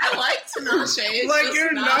 I like Tinashe. Like,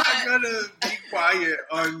 you're not gonna be quiet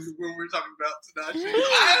when we're talking about Tinashe.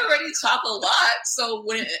 I already talk a lot, so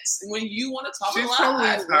when you want to talk a lot,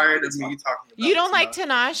 I'm tired of me talking about You don't like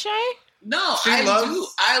Tinashe? No, I do.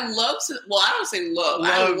 I love Well, I don't say love.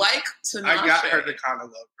 I like Tinashe. I got her to kind of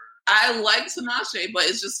love her. I like Tinashe, but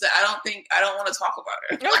it's just that I don't want to talk about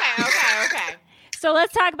her. Okay. So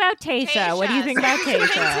let's talk about Tasha. What do you think about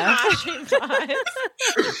Tasha?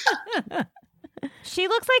 She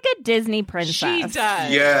looks like a Disney princess. She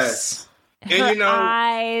does. Yes. Her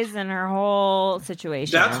eyes and her whole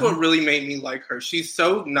situation. That's what really made me like her. She's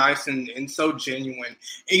so nice and so genuine.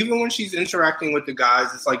 Even when she's interacting with the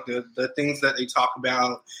guys, it's like the things that they talk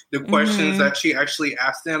about, the questions that she actually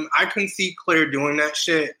asked them. I can see Claire doing that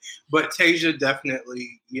shit, but Tasha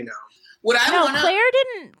definitely,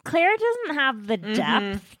 Claire doesn't have the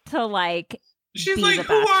depth to like. She's like,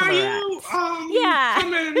 who are you?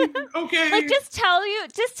 Come in. Okay. Like, just tell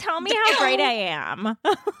me how great I am.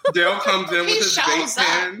 Dale comes in with his vape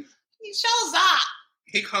pen. He shows up.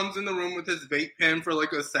 He comes in the room with his vape pen for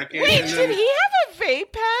like a second. Wait, did he have a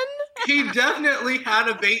vape pen? He definitely had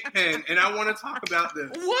a vape pen, and I want to talk about this.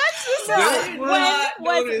 What's when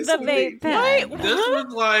was the vape pen? This was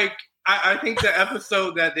like, I think the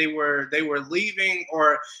episode that they were leaving,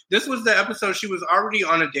 or this was the episode she was already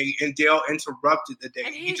on a date and Dale interrupted the date.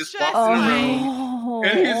 He just walks in the room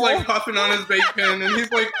and he's like puffing on his vape pen and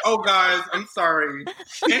he's like, "Oh guys, I'm sorry."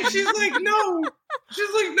 And she's like, "No."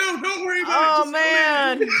 Don't worry about it. Oh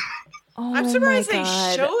man. I'm surprised they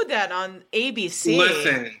showed that on ABC.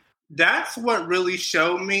 Listen, that's what really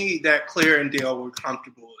showed me that Claire and Dale were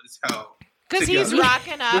comfortable as hell. Because he's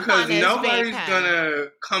rocking up because on his nobody's vape pen. gonna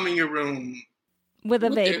come in your room with a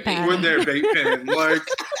vape pen. With their vape pen. Like,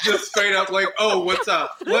 just straight up, like, oh, what's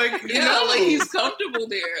up? Like, like, he's comfortable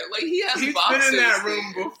there. Like, he's boxers been in that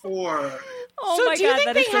room before. Oh so my do you God, think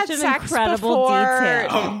that they is had such an sex incredible before?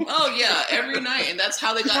 detail. Oh yeah, every night, and that's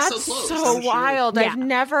how they got That's so close. so wild. Yeah. I've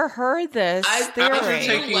never heard this theory. I've been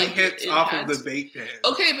taking hits off of the vape pen.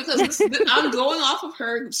 Okay, because I'm going off of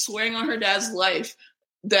her swearing on her dad's life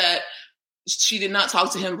that she did not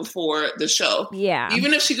talk to him before the show. Yeah.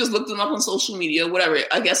 Even if she just looked him up on social media, whatever,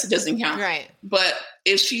 I guess it doesn't count. Right. But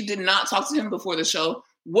if she did not talk to him before the show,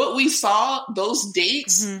 what we saw, those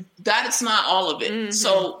dates, that's not all of it.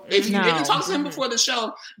 So if you didn't talk to him before the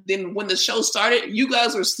show, then when the show started, you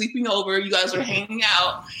guys were sleeping over, you guys were hanging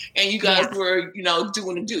out, and you guys were,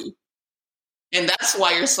 doing a do. And that's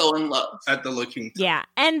why you're so in love. At the looking. Yeah.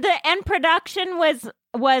 And production was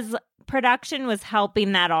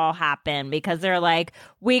helping that all happen because they're like,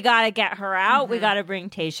 we got to get her out. We got to bring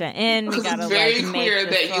Tayshia in. We got to It's very clear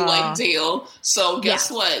that you like Dale. So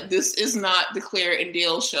guess what? This is not the Claire and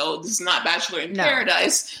Dale show. This is not Bachelor in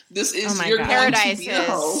Paradise. This is Paradise to be a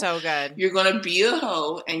hoe. is so good. You're going to be a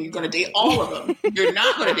hoe and you're going to date all of them. You're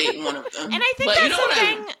not going to date one of them. And I think that's the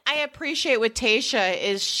thing I appreciate with Tayshia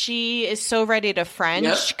is she is so ready to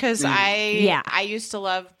French because I used to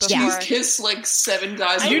love before. She's kissed like 7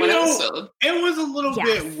 guys in one episode. It was a little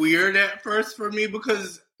bit weird at first for me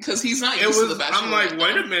because he's not used to the Bachelor. I'm like,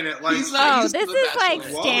 wait a minute, like, he's not used this to the is like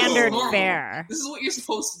Bachelor. standard Whoa. fare. This is what you're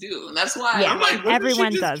supposed to do, and that's why Yeah, I'm like,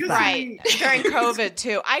 everyone does that. Right during COVID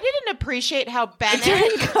too. I didn't appreciate how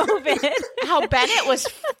Bennett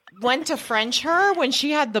went to French her when she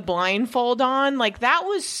had the blindfold on. Like that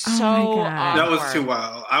was so awkward. That was too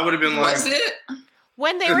wild. I would have been like, was it?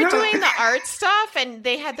 When they were doing the art stuff and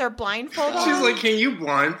they had their blindfold on. She's like, can you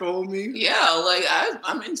blindfold me? Yeah, like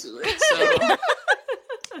I'm into it. So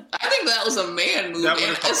I think that was a man move,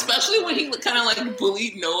 and especially when he kind of like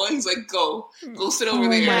bullied Noah. He's like, "Go sit over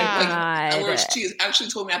there." Like, where she actually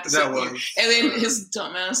told me I have to sit there, and then his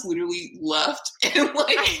dumbass literally left, and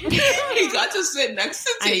like he got to sit next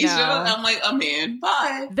to Tayshia. I'm like, "Oh man,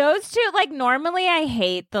 bye." Those two, like, normally I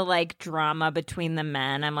hate the like drama between the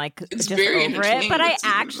men. I'm like, it's just very over it. But I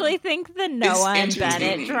actually think the Noah and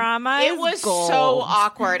Bennett drama it was gold. so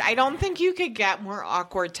awkward. I don't think you could get more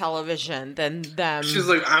awkward television than them. She's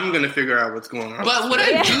like, I'm gonna figure out what's going on. But what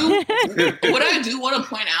I do want to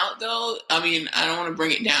point out, though, I mean, I don't want to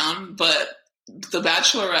bring it down, but The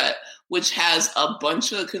Bachelorette, which has a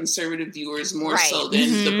bunch of conservative viewers more so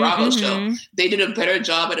than the Bravo show, they did a better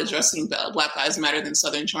job at addressing Black Lives Matter than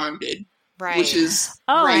Southern Charm did. Right. Which is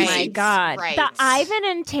my God. Right. The Ivan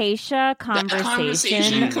and Tayshia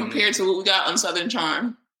conversation compared to what we got on Southern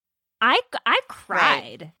Charm. I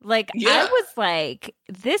cried. Like, I was like,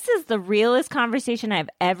 this is the realest conversation I've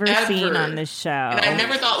ever seen on this show. And I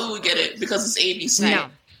never thought we would get it because it's ABC. No.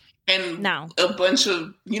 And a bunch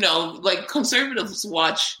of, like conservatives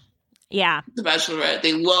watch The Bachelorette.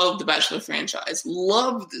 They love the Bachelor franchise,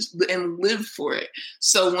 love this and live for it.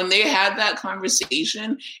 So when they had that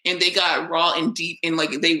conversation and they got raw and deep and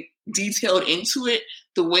like they detailed into it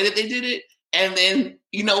the way that they did it, and then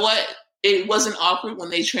you know what? It wasn't awkward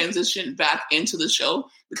when they transitioned back into the show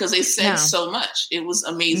because they said so much. It was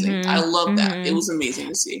amazing. I love that. It was amazing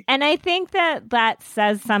to see. And I think that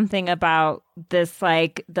says something about this,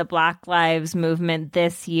 like the Black Lives movement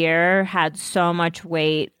this year had so much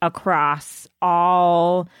weight across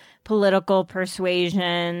all political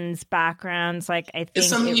persuasions, backgrounds. Like I think it's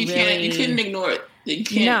something you couldn't ignore it. You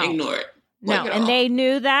can't ignore it. No, and they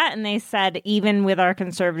knew that, and they said, even with our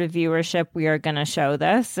conservative viewership, we are going to show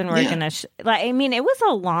this, and we're going to. I mean, it was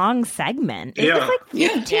a long segment. It was like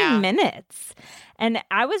 15 minutes, and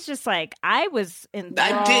I was just like, I was enthralled.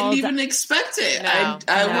 I didn't even expect it. I would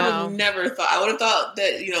have never thought. I would have thought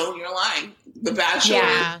that you're lying. The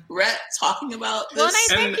Bachelorette talking about this. Well, and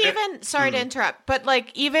I think even sorry to interrupt, but like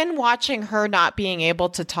even watching her not being able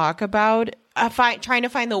to talk about, trying to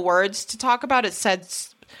find the words to talk about it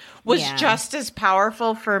was just as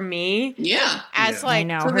powerful for me. As like, I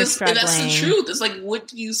know, her struggling. That's the truth. It's like, what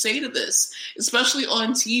do you say to this? Especially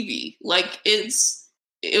on TV. Like it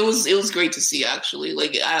was great to see actually.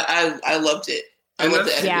 Like I loved it.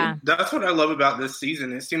 That's what I love about this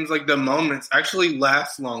season. It seems like the moments actually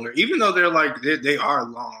last longer, even though they're like, they are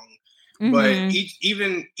long. But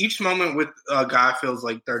each moment with a guy feels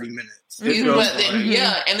like 30 minutes.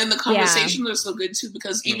 And then the conversations are so good too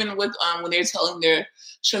because even with when they're telling their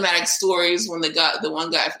traumatic stories, when the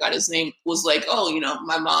one guy, I forgot his name, was like, "Oh,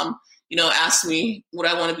 my mom, asked me what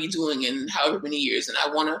I want to be doing in however many years, and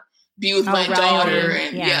I want to be with my daughter,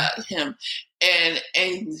 and him. And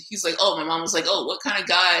he's like, oh, my mom was like, oh, what kind of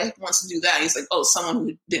guy wants to do that? And he's like, oh, someone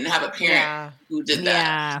who didn't have a parent who did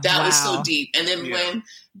that. That was so deep. And then when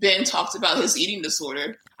Ben talked about his eating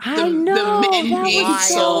disorder, the men being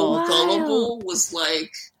so gullible was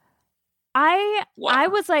like, I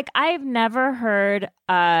was like, I've never heard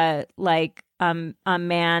a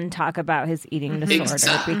man talk about his eating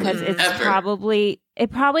disorder because it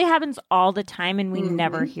probably happens all the time and we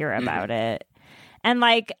never hear about it. And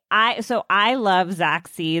like I love Zach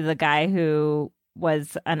C, the guy who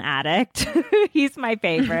was an addict. He's my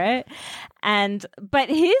favorite. But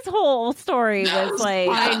his whole story was like,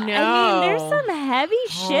 I mean, there's some heavy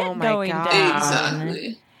shit going down.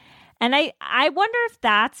 Exactly. And I wonder if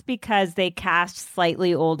that's because they cast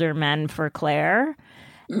slightly older men for Claire.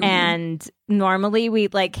 And normally we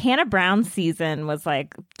like Hannah Brown's season was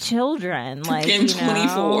like children, like in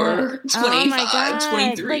 24, 25,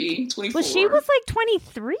 23, like, 24. Well, she was like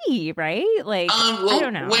 23, right? Like I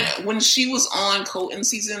don't know. When she was on Colton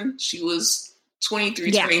season, she was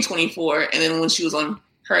 23, turning 24, and then when she was on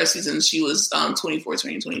her season, she was 24,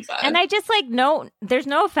 turning 25. And I just like there's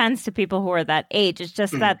no offense to people who are that age. It's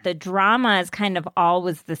just that the drama is kind of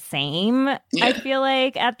always the same. I feel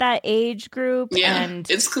like at that age group, and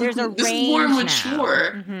there's a range. It's more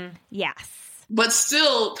mature. Yes. But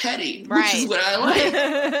still petty, which is what I like.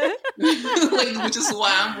 Which is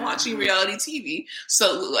why I'm watching reality TV.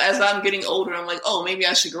 So as I'm getting older, I'm like, oh, maybe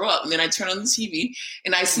I should grow up. And then I turn on the TV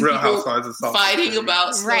and I see people fighting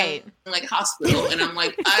about stuff like hospital. And I'm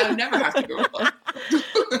like, I never have to grow up.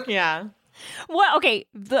 Yeah. Well, okay.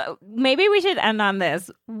 Maybe we should end on this.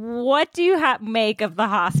 What do you make of the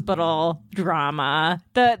hospital drama?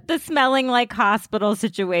 The smelling like hospital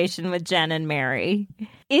situation with Jen and Mary?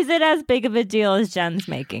 Is it as big of a deal as Jen's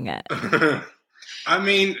making it? I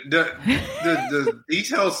mean, the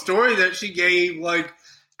detailed story that she gave, like,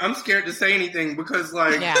 I'm scared to say anything because,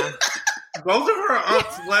 like, both of her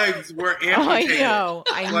aunt's legs were amputated. I know.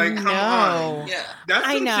 Come on. Yeah. That's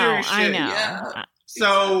some serious shit. I know. Yeah.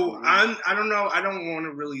 So I don't know. I don't want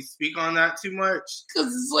to really speak on that too much because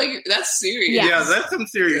it's like that's serious. Yeah, that's some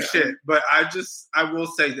serious shit. But I will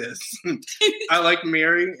say this: I like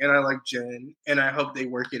Mary and I like Jen, and I hope they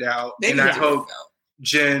work it out. And I hope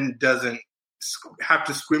Jen doesn't have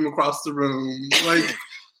to scream across the room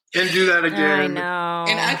and do that again. I know.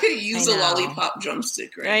 And I could use a lollipop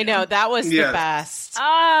drumstick right I know. That was the best.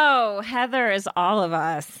 Oh, Heather is all of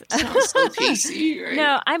us. Sounds so pacey, right?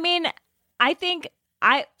 No, I mean, I think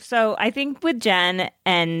with Jen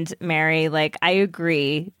and Mary, like, I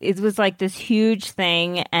agree. It was like this huge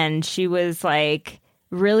thing, and she was like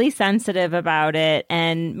really sensitive about it.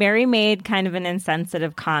 And Mary made kind of an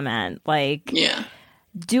insensitive comment. Like,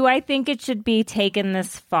 do I think it should be taken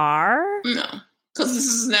this far? No, because this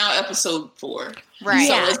is now episode 4. Right.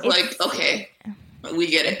 So it's like, okay, we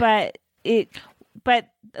get it. But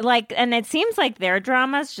like, and it seems like their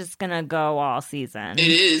drama's just gonna go all season. It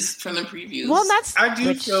is from the previews. Well, I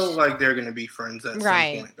do feel like they're gonna be friends at some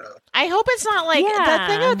point, though. I hope it's not like the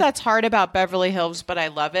thing that's hard about Beverly Hills, but I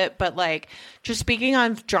love it. But like, just speaking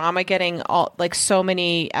on drama getting all like so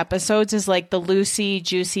many episodes is like the Lucy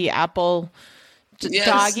Juicy Apple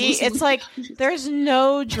doggy. It's like there's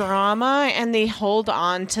no drama, and they hold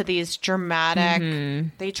on to these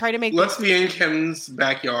dramatic. They try to make. Let's be in Kim's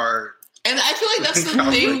backyard. And I feel like that's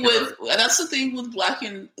the thing with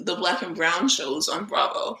the Black and Brown shows on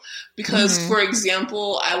Bravo, because for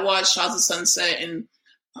example, I watched Shots of Sunset and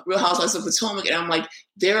Real Housewives of Potomac, and I'm like,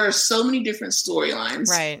 there are so many different storylines,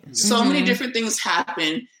 right? So many different things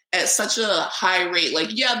happen at such a high rate. Like,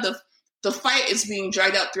 the fight is being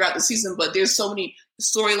dragged out throughout the season, but there's so many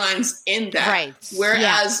storylines in that. Right.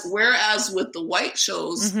 Whereas with the white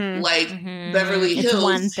shows like Beverly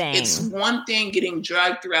Hills, it's one thing getting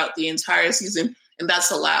dragged throughout the entire season, and that's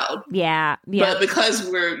allowed. Yeah. But because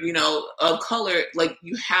we're, of color, like,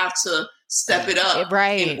 you have to step it up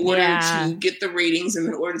in order to get the ratings and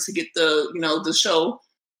in order to get the show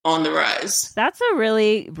on the rise. That's a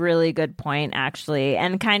really, really good point, actually,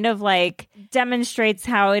 and kind of like demonstrates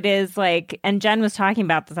how it is like, and Jen was talking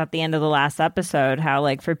about this at the end of the last episode, how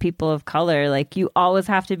like for people of color, like you always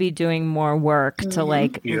have to be doing more work to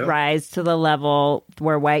like rise to the level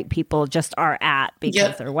where white people just are at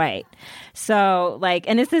because they're white. So like,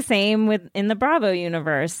 and it's the same in the Bravo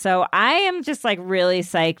universe. So I am just like really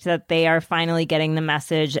psyched that they are finally getting the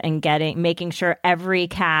message and making sure every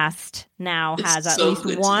cast now has at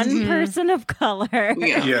least one person of color.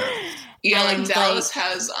 Yeah, like Dallas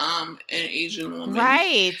has an Asian woman.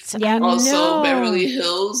 Right. Yeah. Also, Beverly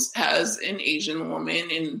Hills has an Asian woman,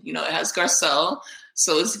 and it has Garcelle.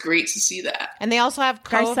 So it's great to see that. And they also have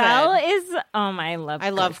COVID. Garcelle is I love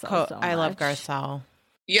Garcelle so I love Garcelle.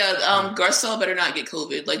 Yeah, Garcelle better not get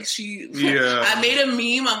COVID. Like I made a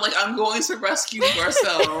meme. I'm like, I'm going to rescue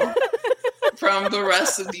Garcelle from the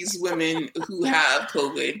rest of these women who have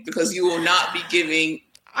COVID because you will not be giving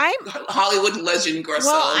Hollywood legend Garcelle.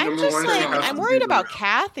 Well, I'm worried about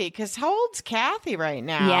Kathy because how old's Kathy right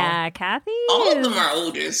now? Yeah, Kathy. All of them are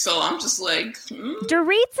older, so I'm just like,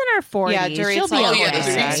 Dorit's in her 40s. Yeah, Dorit's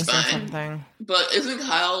Dorit's fine. But isn't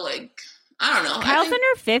Kyle like? I don't know. Kyle's in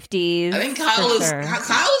her 50s. I think Kyle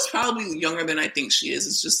is probably younger than I think she is.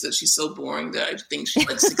 It's just that she's so boring that I think she's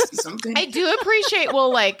like 60 something. I do appreciate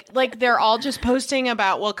like they're all just posting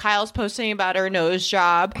about Kyle's posting about her nose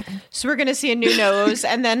job. So we're gonna see a new nose,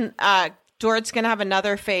 and then Dorit's gonna have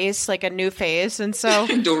another face, like a new face, and so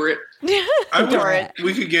Dorit.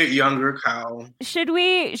 We could get younger Kyle. Should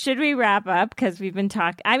we wrap up because we've been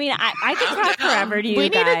talking? I mean, I could talk forever to you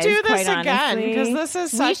guys. We need to do this again because this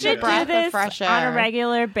is such a breath of fresh air on a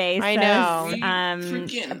regular basis. I know.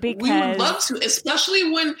 We would love to,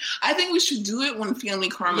 especially when I think we should do it when Family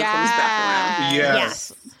Karma comes back around.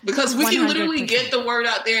 Yes. Because we can literally get the word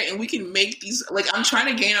out there and we can make these, like, I'm trying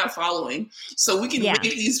to gain our following so we can make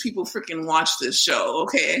these people freaking watch this show,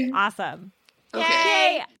 okay? Awesome.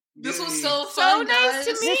 Okay. Yay. This was so fun. So nice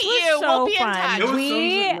to meet you. So we'll be in touch. It was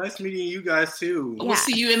so nice meeting you guys too. We'll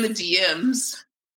see you in the DMs.